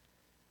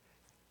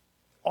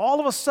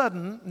 All of a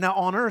sudden, now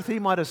on earth he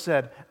might have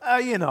said,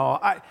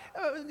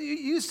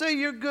 you say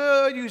you're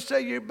good, you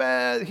say you're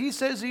bad. He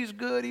says he's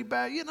good, he's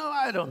bad.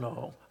 I don't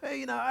know.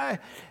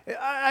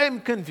 I'm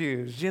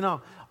confused.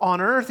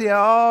 On earth,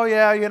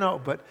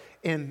 but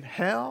in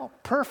hell,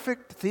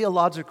 perfect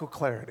theological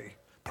clarity.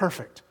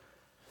 Perfect.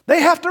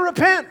 They have to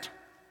repent.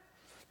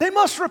 They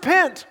must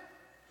repent.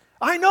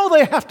 I know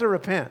they have to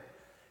repent.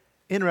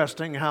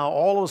 Interesting how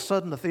all of a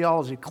sudden the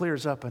theology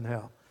clears up in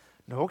hell.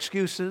 No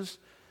excuses.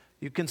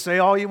 You can say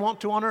all you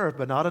want to on earth,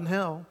 but not in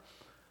hell.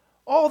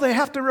 Oh, they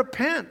have to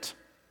repent.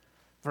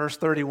 Verse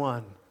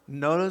 31.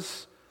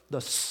 Notice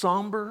the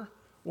somber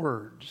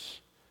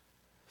words,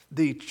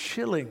 the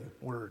chilling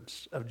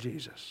words of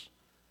Jesus.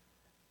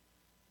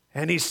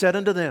 And he said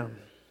unto them,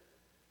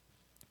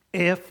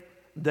 if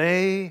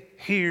they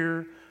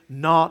hear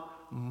not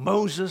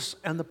Moses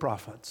and the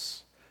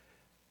prophets,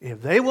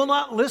 if they will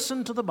not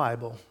listen to the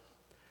Bible,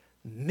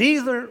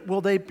 neither will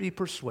they be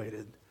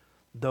persuaded,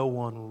 though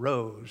one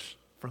rose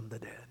from the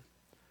dead.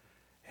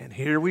 And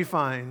here we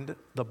find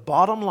the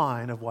bottom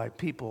line of why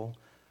people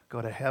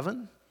go to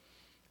heaven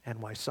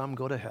and why some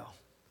go to hell.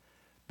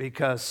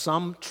 Because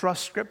some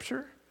trust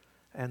Scripture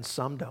and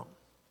some don't.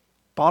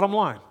 Bottom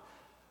line,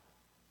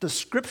 the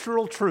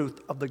scriptural truth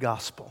of the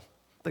gospel.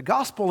 The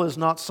gospel is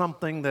not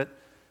something that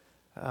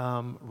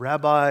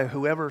rabbi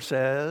whoever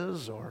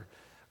says or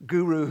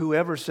guru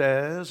whoever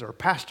says or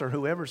pastor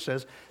whoever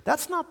says.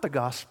 That's not the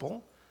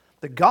gospel.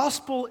 The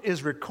gospel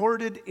is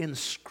recorded in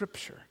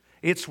Scripture.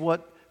 It's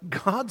what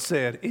God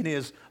said in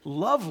His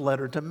love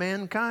letter to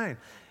mankind.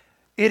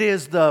 It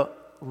is the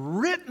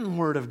written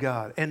Word of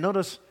God. And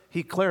notice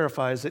He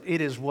clarifies that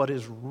it is what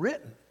is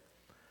written.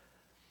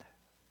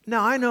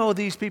 Now, I know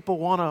these people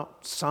want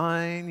to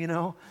sign,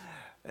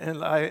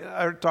 and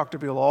I talk to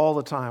people all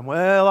the time.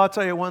 Well, I'll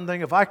tell you one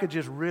thing, if I could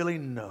just really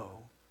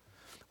know.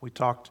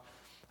 I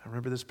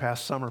remember this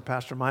past summer,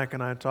 Pastor Mike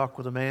and I talked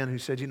with a man who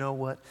said, you know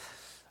what,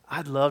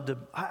 I'd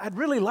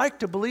really like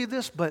to believe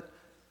this, but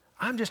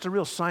I'm just a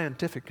real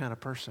scientific kind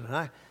of person.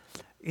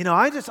 And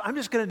I'm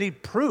just going to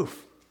need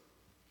proof.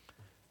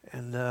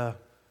 And I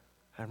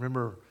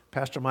remember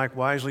Pastor Mike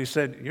wisely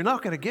said, you're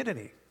not going to get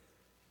any.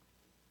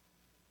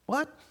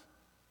 What?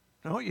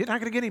 No, you're not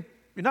going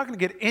to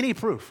get any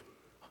proof.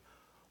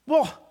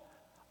 Well,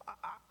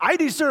 I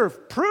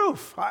deserve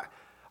proof.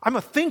 I'm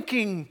a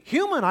thinking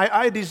human.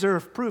 I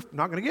deserve proof. I'm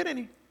not going to get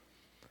any.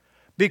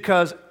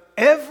 Because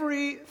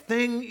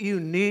everything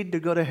you need to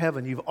go to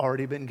heaven, you've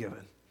already been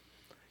given.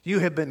 You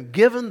have been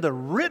given the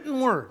written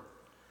word.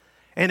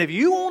 And if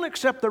you won't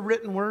accept the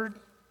written word,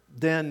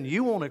 then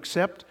you won't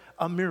accept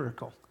a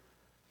miracle.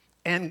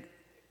 And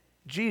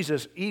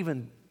Jesus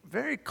even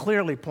very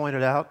clearly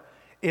pointed out,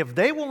 if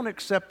they won't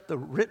accept the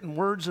written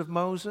words of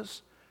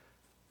Moses,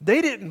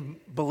 they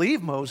didn't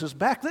believe Moses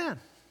back then.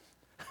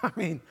 I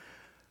mean,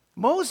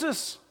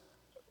 Moses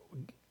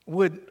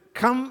would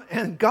come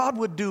and God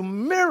would do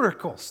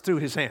miracles through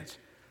his hands.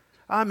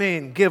 I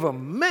mean, give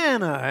them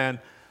manna and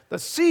the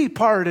sea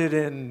parted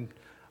and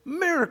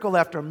miracle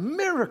after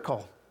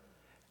miracle.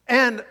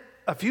 And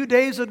a few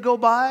days would go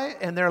by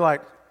and they're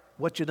like,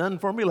 what you done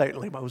for me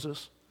lately,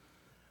 Moses?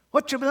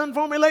 What you done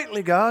for me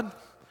lately, God?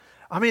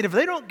 I mean, if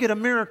they don't get a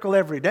miracle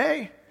every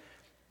day,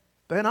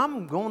 then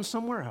I'm going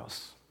somewhere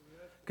else.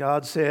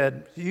 God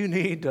said, you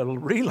need to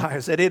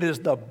realize that it is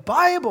the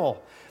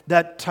Bible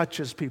that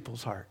touches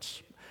people's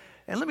hearts.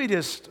 And let me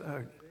just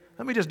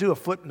do a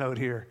footnote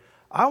here.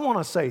 I want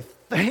to say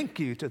thank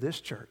you to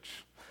this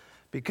church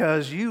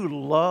because you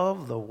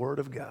love the Word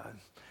of God.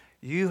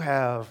 You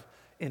have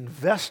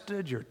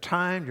invested your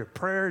time, your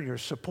prayer, your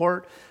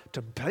support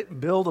to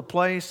build a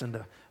place and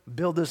to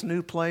build this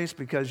new place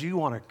because you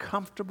want a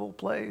comfortable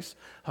place,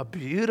 a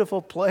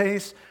beautiful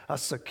place, a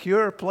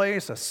secure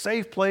place, a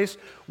safe place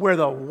where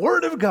the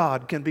Word of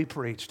God can be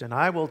preached. And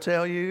I will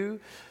tell you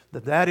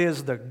that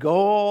is the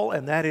goal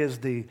and that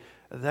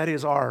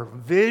is our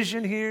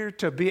vision here,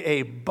 to be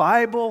a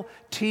Bible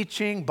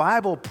teaching,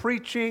 Bible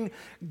preaching,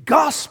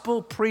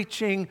 gospel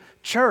preaching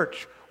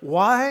church.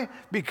 Why?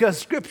 Because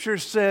Scripture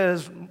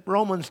says,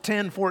 Romans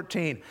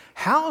 10:14,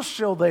 how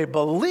shall they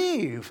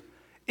believe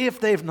if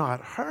they've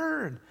not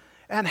heard?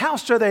 And how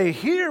shall they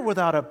hear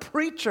without a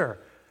preacher?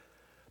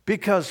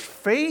 Because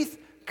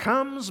faith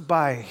comes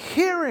by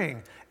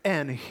hearing,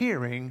 and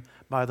hearing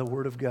by the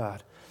Word of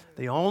God.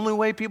 The only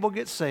way people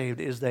get saved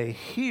is they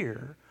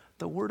hear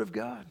the Word of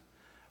God.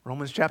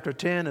 Romans chapter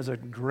 10 is a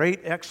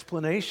great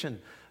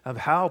explanation of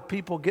how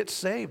people get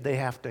saved. They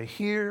have to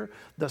hear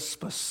the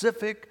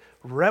specific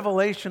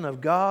revelation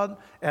of God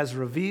as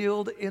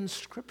revealed in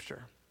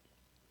Scripture.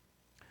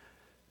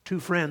 Two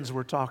friends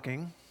were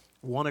talking,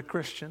 one a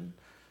Christian,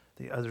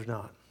 the other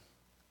not.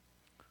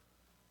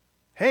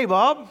 Hey,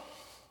 Bob,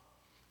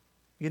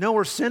 you know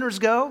where sinners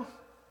go?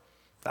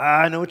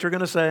 I know what you're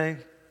going to say.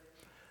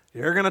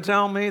 You're going to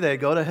tell me they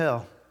go to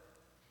hell.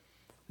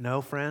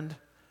 No, friend.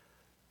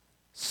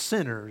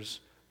 Sinners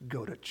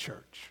go to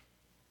church.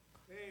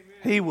 Amen.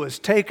 He was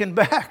taken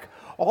back.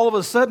 All of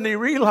a sudden he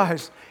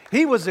realized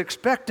he was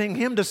expecting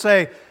him to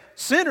say,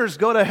 sinners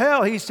go to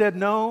hell. He said,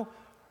 no,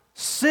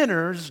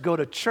 sinners go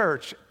to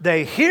church.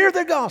 They hear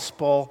the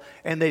gospel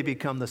and they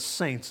become the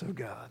saints of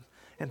God.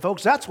 And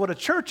folks, that's what a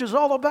church is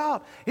all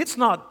about. It's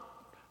not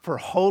for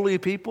holy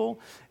people.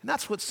 And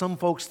that's what some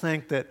folks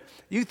think, that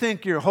you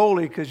think you're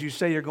holy because you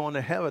say you're going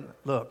to heaven.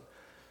 Look,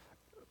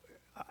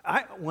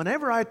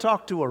 whenever I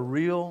talk to a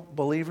real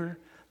believer,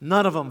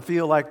 None of them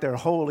feel like they're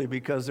holy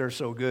because they're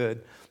so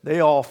good. They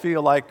all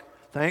feel like,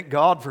 thank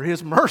God for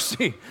His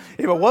mercy.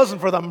 If it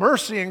wasn't for the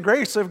mercy and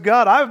grace of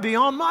God, I would be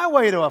on my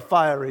way to a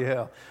fiery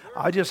hell.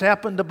 I just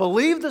happen to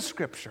believe the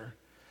Scripture.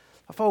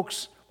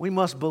 Folks, we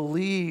must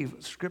believe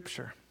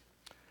Scripture.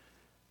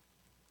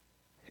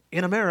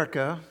 In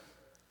America,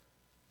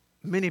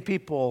 many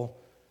people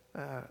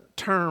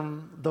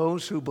term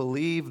those who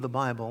believe the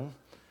Bible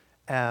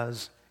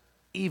as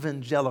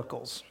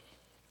evangelicals.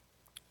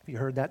 Have you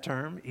heard that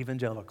term,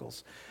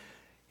 evangelicals?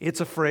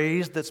 It's a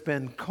phrase that's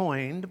been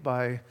coined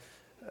by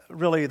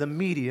really the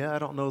media. I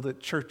don't know that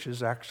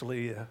churches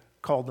actually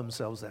call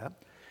themselves that.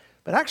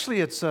 But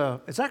actually, it's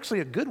actually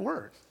a good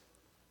word.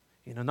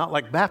 Not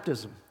like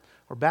baptism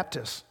or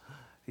Baptist.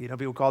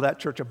 People call that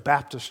church a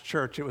Baptist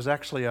church. It was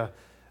actually a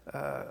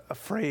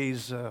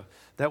phrase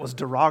that was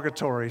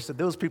derogatory. Said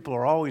those people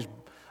are always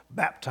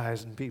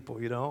baptizing people,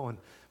 and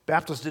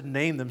Baptists didn't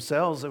name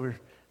themselves. They were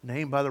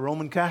named by the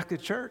Roman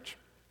Catholic Church.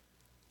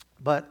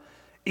 But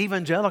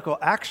evangelical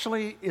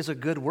actually is a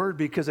good word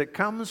because it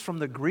comes from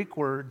the Greek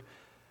word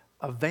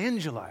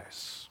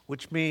evangelize,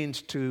 which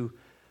means to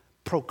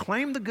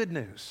proclaim the good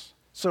news.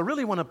 So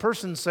really when a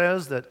person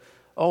says that,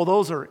 oh,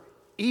 those are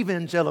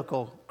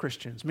evangelical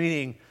Christians,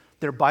 meaning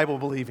they're Bible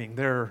believing,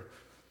 they're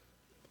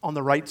on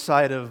the right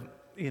side of,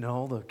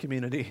 the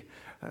community,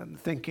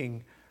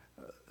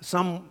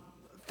 some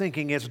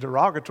thinking it's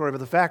derogatory, but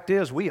the fact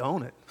is we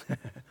own it.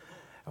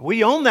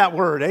 We own that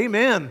word,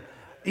 amen.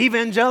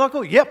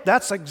 Evangelical, yep,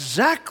 that's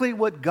exactly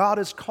what God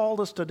has called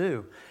us to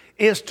do,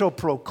 is to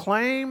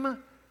proclaim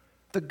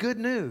the good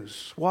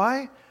news.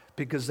 Why?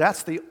 Because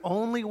that's the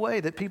only way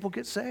that people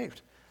get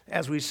saved,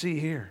 as we see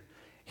here.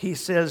 He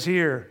says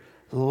here,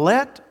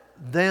 let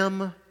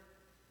them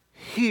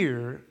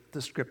hear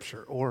the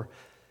Scripture, or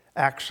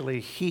actually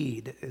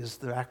heed is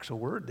the actual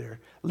word there.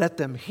 Let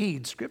them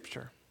heed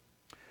Scripture.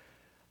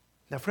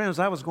 Now, friends,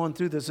 I was going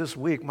through this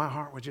week. My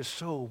heart was just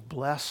so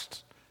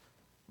blessed,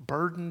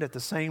 burdened at the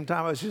same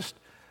time. I was just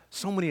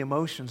so many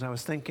emotions. I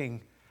was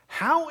thinking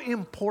how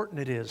important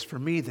it is for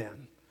me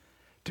then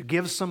to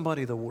give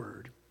somebody the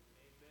word,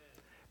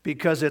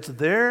 because it's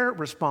their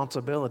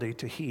responsibility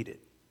to heed it.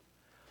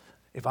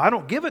 If I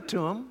don't give it to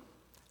them,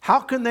 how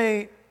can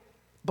they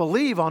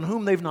believe on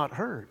whom they've not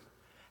heard?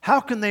 How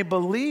can they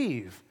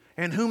believe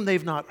in whom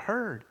they've not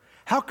heard?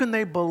 How can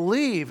they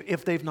believe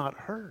if they've not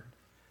heard?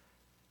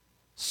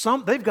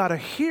 They've got to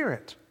hear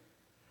it.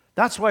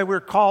 That's why we're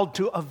called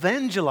to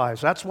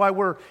evangelize. That's why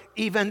we're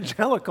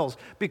evangelicals,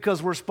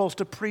 because we're supposed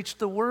to preach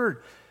the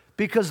word,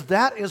 because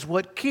that is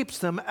what keeps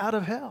them out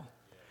of hell.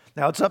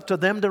 Now, it's up to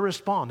them to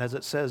respond, as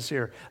it says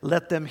here.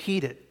 Let them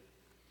heed it.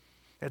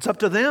 It's up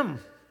to them.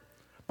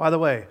 By the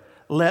way,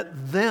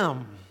 let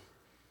them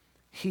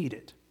heed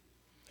it.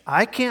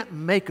 I can't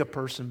make a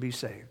person be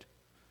saved.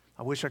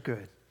 I wish I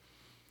could.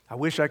 I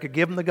wish I could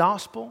give them the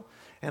gospel,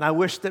 and I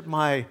wish that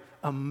my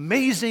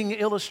amazing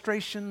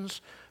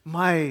illustrations,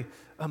 my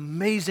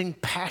amazing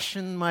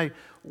passion, my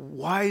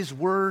wise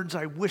words,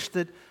 I wish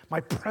that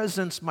my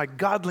presence, my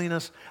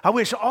godliness, I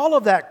wish all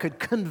of that could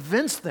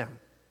convince them.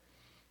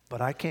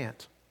 But I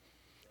can't.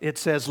 It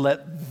says,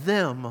 let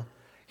them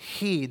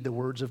heed the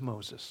words of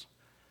Moses.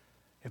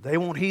 If they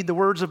won't heed the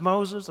words of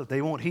Moses, if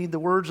they won't heed the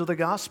words of the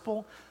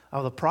gospel,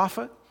 of the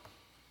prophet,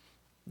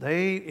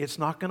 it's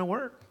not going to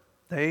work.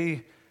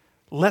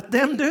 Let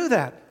them do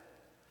that.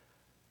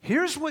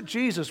 Here's what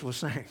Jesus was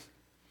saying.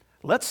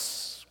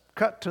 Let's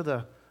cut to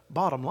the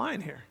bottom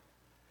line here.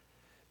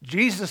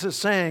 Jesus is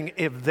saying,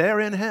 if they're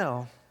in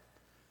hell,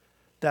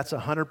 that's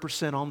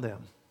 100% on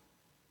them.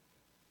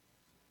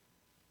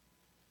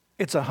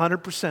 It's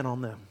 100%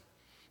 on them.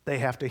 They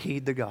have to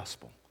heed the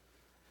gospel.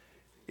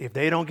 If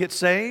they don't get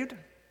saved,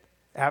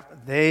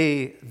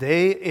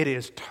 it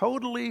is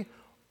totally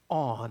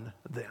on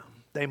them.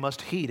 They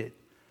must heed it.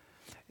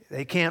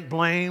 They can't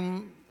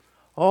blame,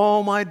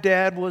 oh, my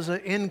dad was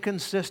an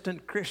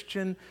inconsistent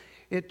Christian.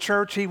 At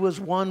church, he was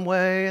one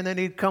way, and then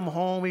he'd come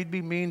home, he'd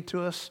be mean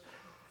to us.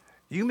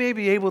 You may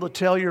be able to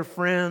tell your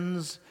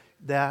friends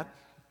that,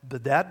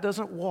 but that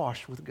doesn't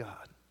wash with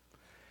God.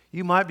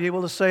 You might be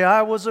able to say,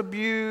 I was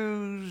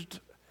abused.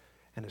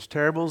 And as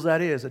terrible as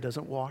that is, it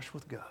doesn't wash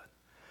with God.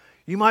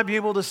 You might be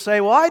able to say,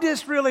 well,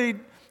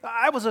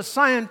 I was a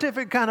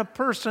scientific kind of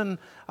person.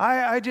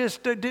 I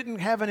just didn't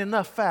have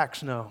enough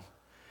facts. No.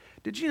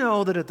 Did you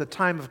know that at the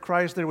time of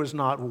Christ, there was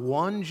not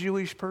one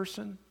Jewish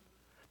person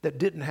that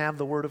didn't have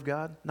the Word of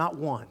God? Not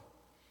one.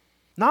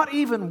 Not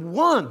even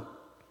one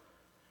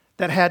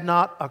that had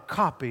not a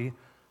copy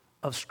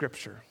of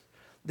Scripture.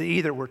 They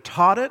either were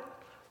taught it,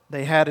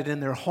 they had it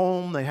in their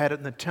home, they had it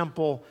in the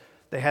temple,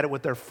 they had it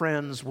with their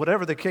friends.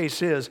 Whatever the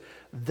case is,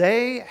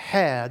 they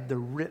had the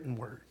written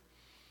Word.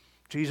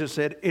 Jesus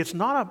said, it's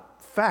not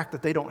a fact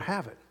that they don't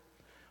have it.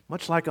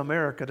 Much like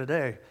America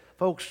today.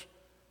 Folks,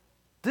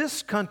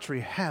 this country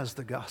has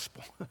the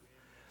gospel.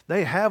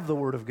 They have the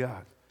Word of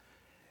God.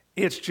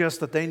 It's just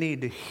that they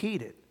need to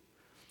heed it.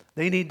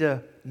 They need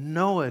to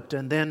know it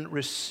and then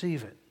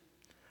receive it.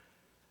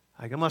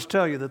 I must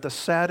tell you that the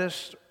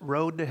saddest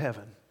road to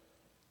heaven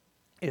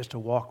is to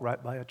walk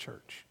right by a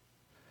church,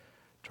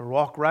 to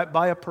walk right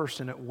by a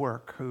person at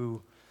work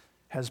who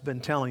has been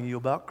telling you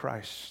about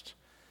Christ.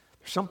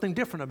 There's something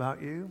different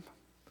about you.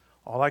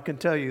 All I can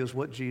tell you is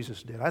what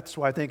Jesus did. That's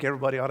why I think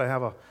everybody ought to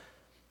have a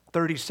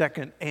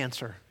 30-second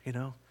answer,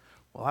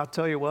 Well, I'll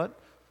tell you what.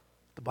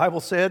 The Bible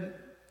said,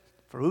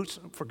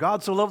 for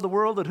God so loved the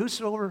world that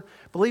whosoever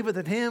believeth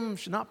in him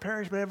should not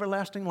perish but have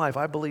everlasting life.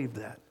 I believe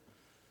that.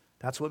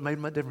 That's what made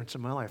my difference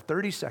in my life.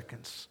 30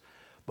 seconds.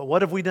 But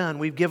what have we done?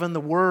 We've given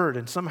the word,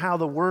 and somehow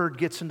the word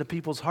gets into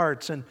people's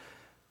hearts, and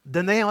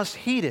then they must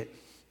heed it.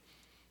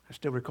 I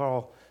still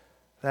recall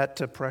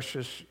that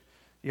precious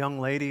young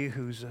lady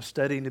who's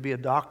studying to be a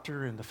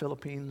doctor in the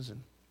Philippines,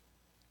 and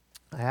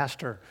I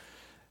asked her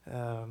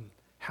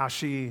how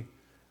she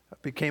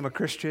became a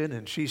Christian,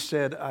 and she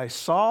said, I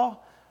saw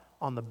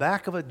on the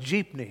back of a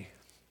jeepney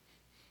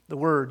the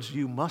words,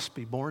 "You must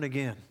be born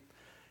again."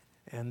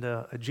 And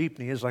a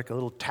jeepney is like a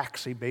little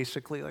taxi,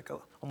 basically,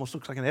 almost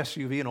looks like an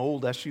SUV, an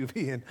old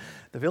SUV in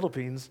the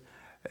Philippines.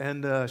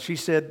 And she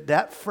said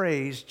that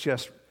phrase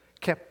just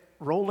kept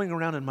rolling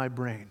around in my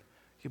brain.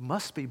 You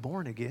must be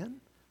born again.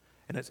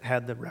 And it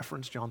had the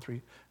reference, John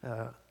 3,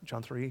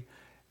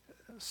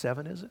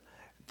 7, is it?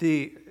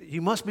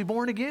 You must be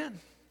born again.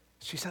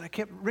 She said, I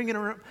kept ringing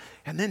her up.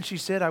 And then she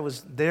said, I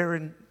was there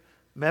in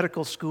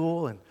medical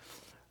school, and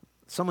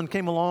someone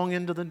came along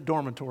into the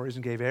dormitories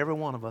and gave every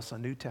one of us a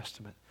New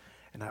Testament.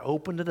 And I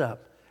opened it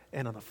up,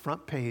 and on the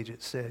front page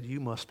it said, you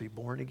must be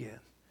born again.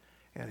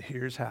 And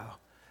here's how.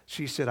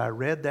 She said, I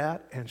read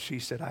that, and she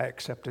said, I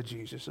accepted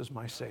Jesus as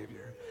my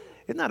Savior.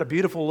 Isn't that a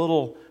beautiful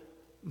little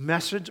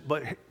message?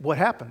 But what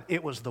happened?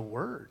 It was the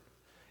Word.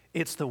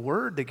 It's the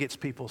Word that gets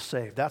people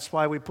saved. That's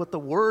why we put the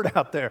Word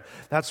out there.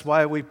 That's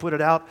why we put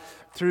it out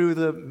through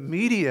the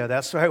media.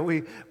 That's why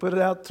we put it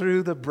out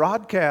through the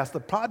broadcast,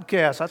 the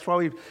podcast. That's why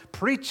we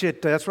preach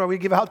it. That's why we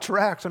give out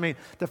tracts. I mean,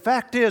 the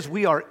fact is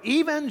we are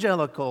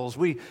evangelicals.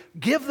 We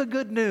give the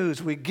good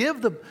news. We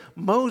give the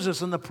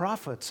Moses and the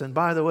prophets. And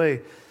by the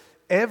way,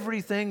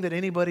 everything that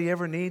anybody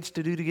ever needs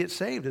to do to get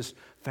saved is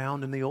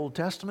found in the Old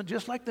Testament,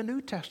 just like the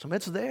New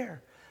Testament. It's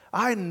there.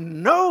 I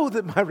know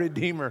that my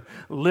Redeemer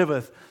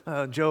liveth,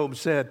 Job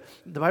said.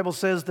 The Bible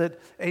says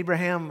that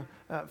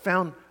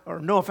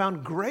Noah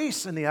found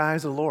grace in the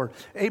eyes of the Lord.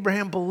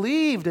 Abraham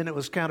believed, and it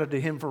was counted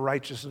to him for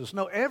righteousness.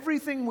 No,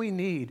 everything we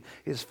need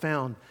is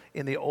found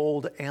in the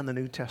Old and the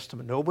New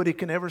Testament. Nobody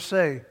can ever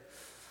say,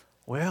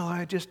 well,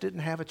 I just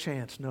didn't have a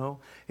chance. No,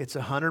 it's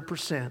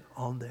 100%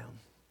 on them.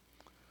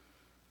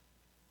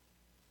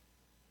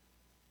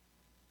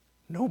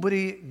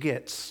 Nobody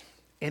gets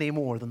any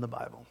more than the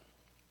Bible.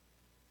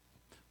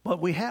 But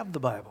we have the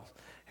Bible,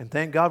 and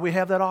thank God we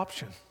have that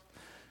option.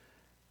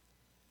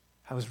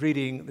 I was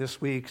reading this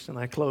week, and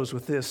I close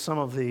with this, some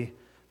of the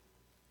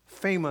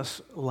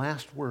famous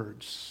last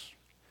words.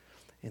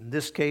 In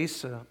this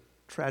case,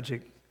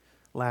 tragic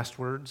last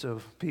words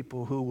of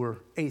people who were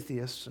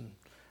atheists and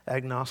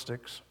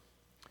agnostics.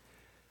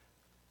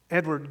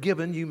 Edward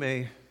Gibbon, you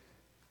may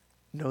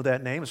know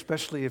that name,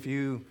 especially if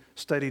you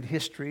studied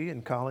history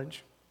in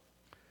college.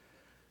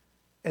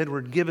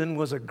 Edward Gibbon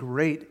was a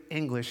great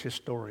English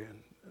historian.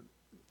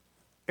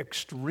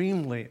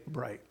 Extremely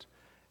bright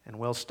and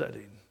well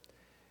studied.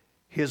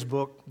 His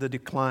book, The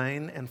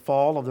Decline and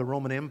Fall of the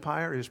Roman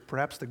Empire, is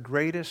perhaps the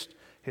greatest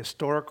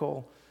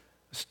historical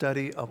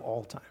study of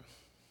all time.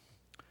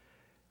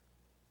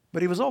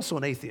 But he was also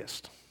an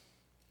atheist.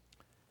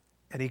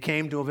 And he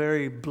came to a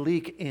very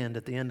bleak end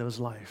at the end of his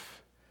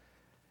life.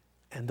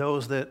 And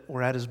those that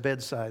were at his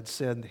bedside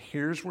said,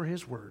 here's were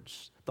his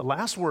words. The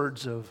last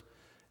words of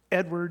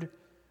Edward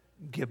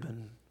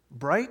Gibbon.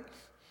 Bright,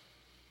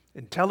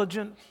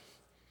 intelligent,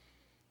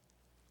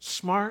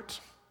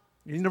 smart,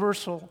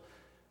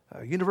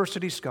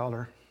 university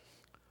scholar.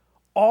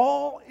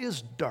 All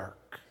is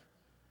dark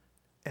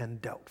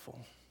and doubtful.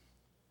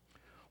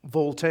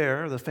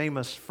 Voltaire, the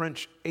famous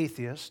French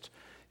atheist,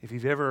 if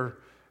you've ever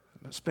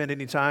spent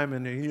any time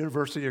in a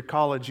university or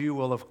college, you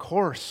will, of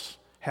course,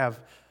 have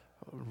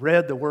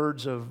read the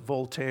words of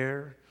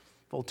Voltaire.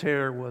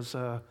 Voltaire was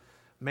a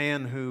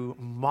man who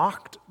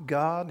mocked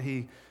God.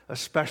 He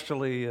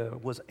especially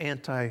was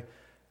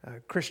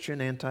anti-Christian,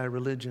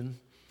 anti-religion.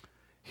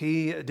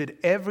 He did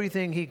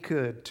everything he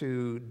could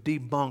to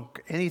debunk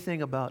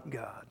anything about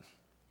God.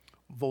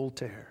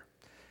 Voltaire.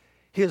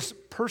 His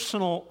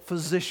personal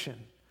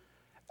physician,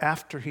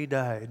 after he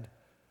died,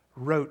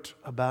 wrote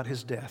about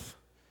his death.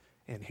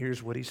 And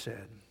here's what he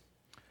said.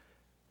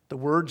 The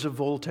words of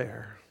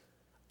Voltaire,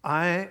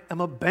 I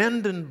am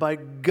abandoned by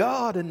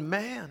God and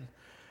man.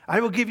 I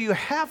will give you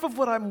half of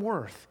what I'm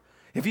worth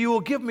if you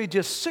will give me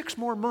just 6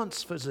 more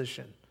months,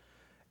 physician.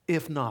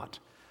 If not,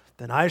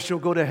 then I shall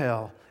go to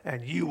hell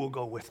and you will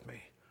go with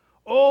me.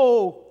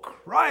 Oh,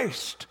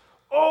 Christ!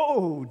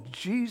 Oh,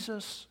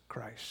 Jesus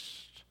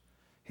Christ!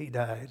 He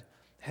died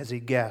as he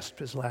gasped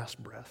his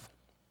last breath.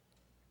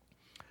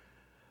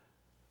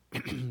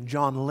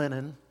 John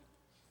Lennon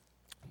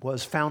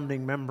was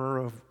founding member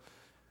of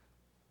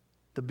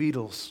the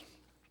Beatles.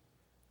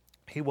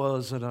 He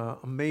was an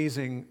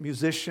amazing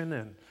musician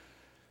and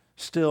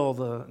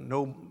Still,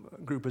 no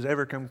group has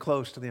ever come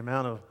close to the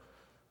amount of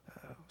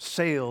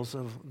sales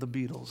of the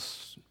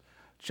Beatles.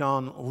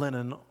 John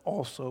Lennon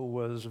also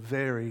was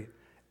very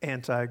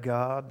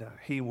anti-God.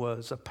 He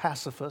was a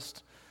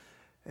pacifist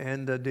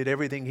and did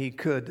everything he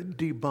could to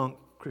debunk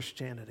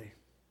Christianity.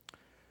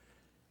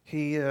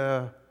 He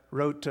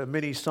wrote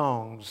many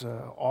songs.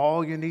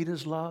 All You Need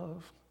Is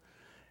Love.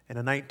 And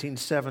in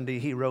 1970,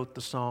 he wrote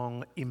the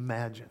song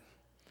Imagine.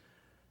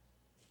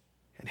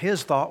 And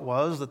his thought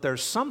was that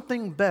there's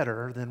something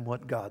better than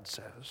what God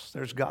says.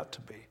 There's got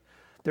to be.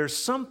 There's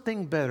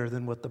something better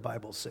than what the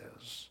Bible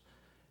says.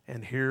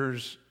 And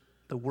here's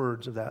the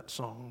words of that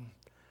song.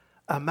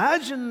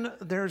 Imagine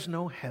there's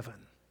no heaven.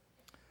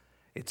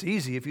 It's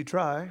easy if you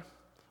try.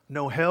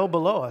 No hell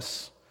below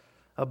us.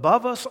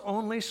 Above us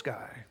only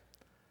sky.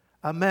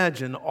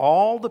 Imagine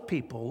all the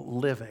people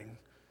living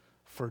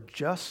for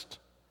just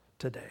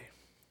today.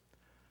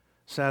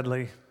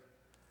 Sadly,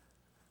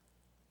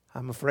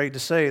 I'm afraid to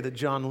say that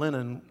John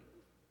Lennon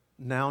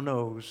now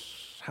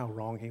knows how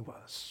wrong he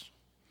was.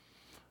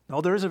 No,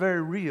 there is a very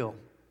real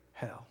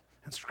hell,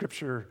 and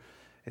Scripture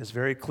is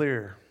very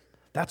clear.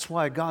 That's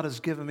why God has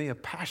given me a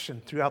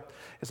passion throughout,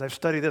 as I've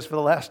studied this for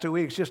the last 2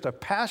 weeks, just a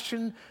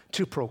passion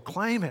to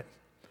proclaim it.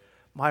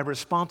 My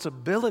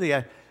responsibility,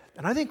 and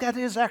I think that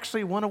is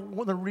actually one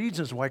of the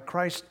reasons why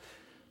Christ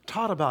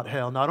taught about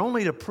hell, not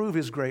only to prove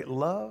His great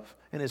love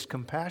and His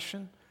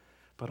compassion,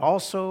 but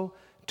also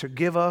to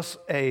give us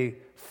a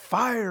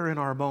fire in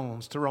our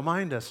bones, to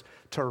remind us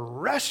to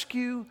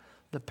rescue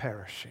the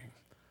perishing,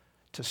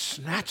 to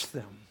snatch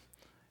them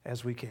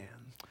as we can.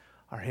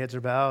 Our heads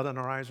are bowed and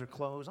our eyes are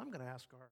closed. I'm going to ask our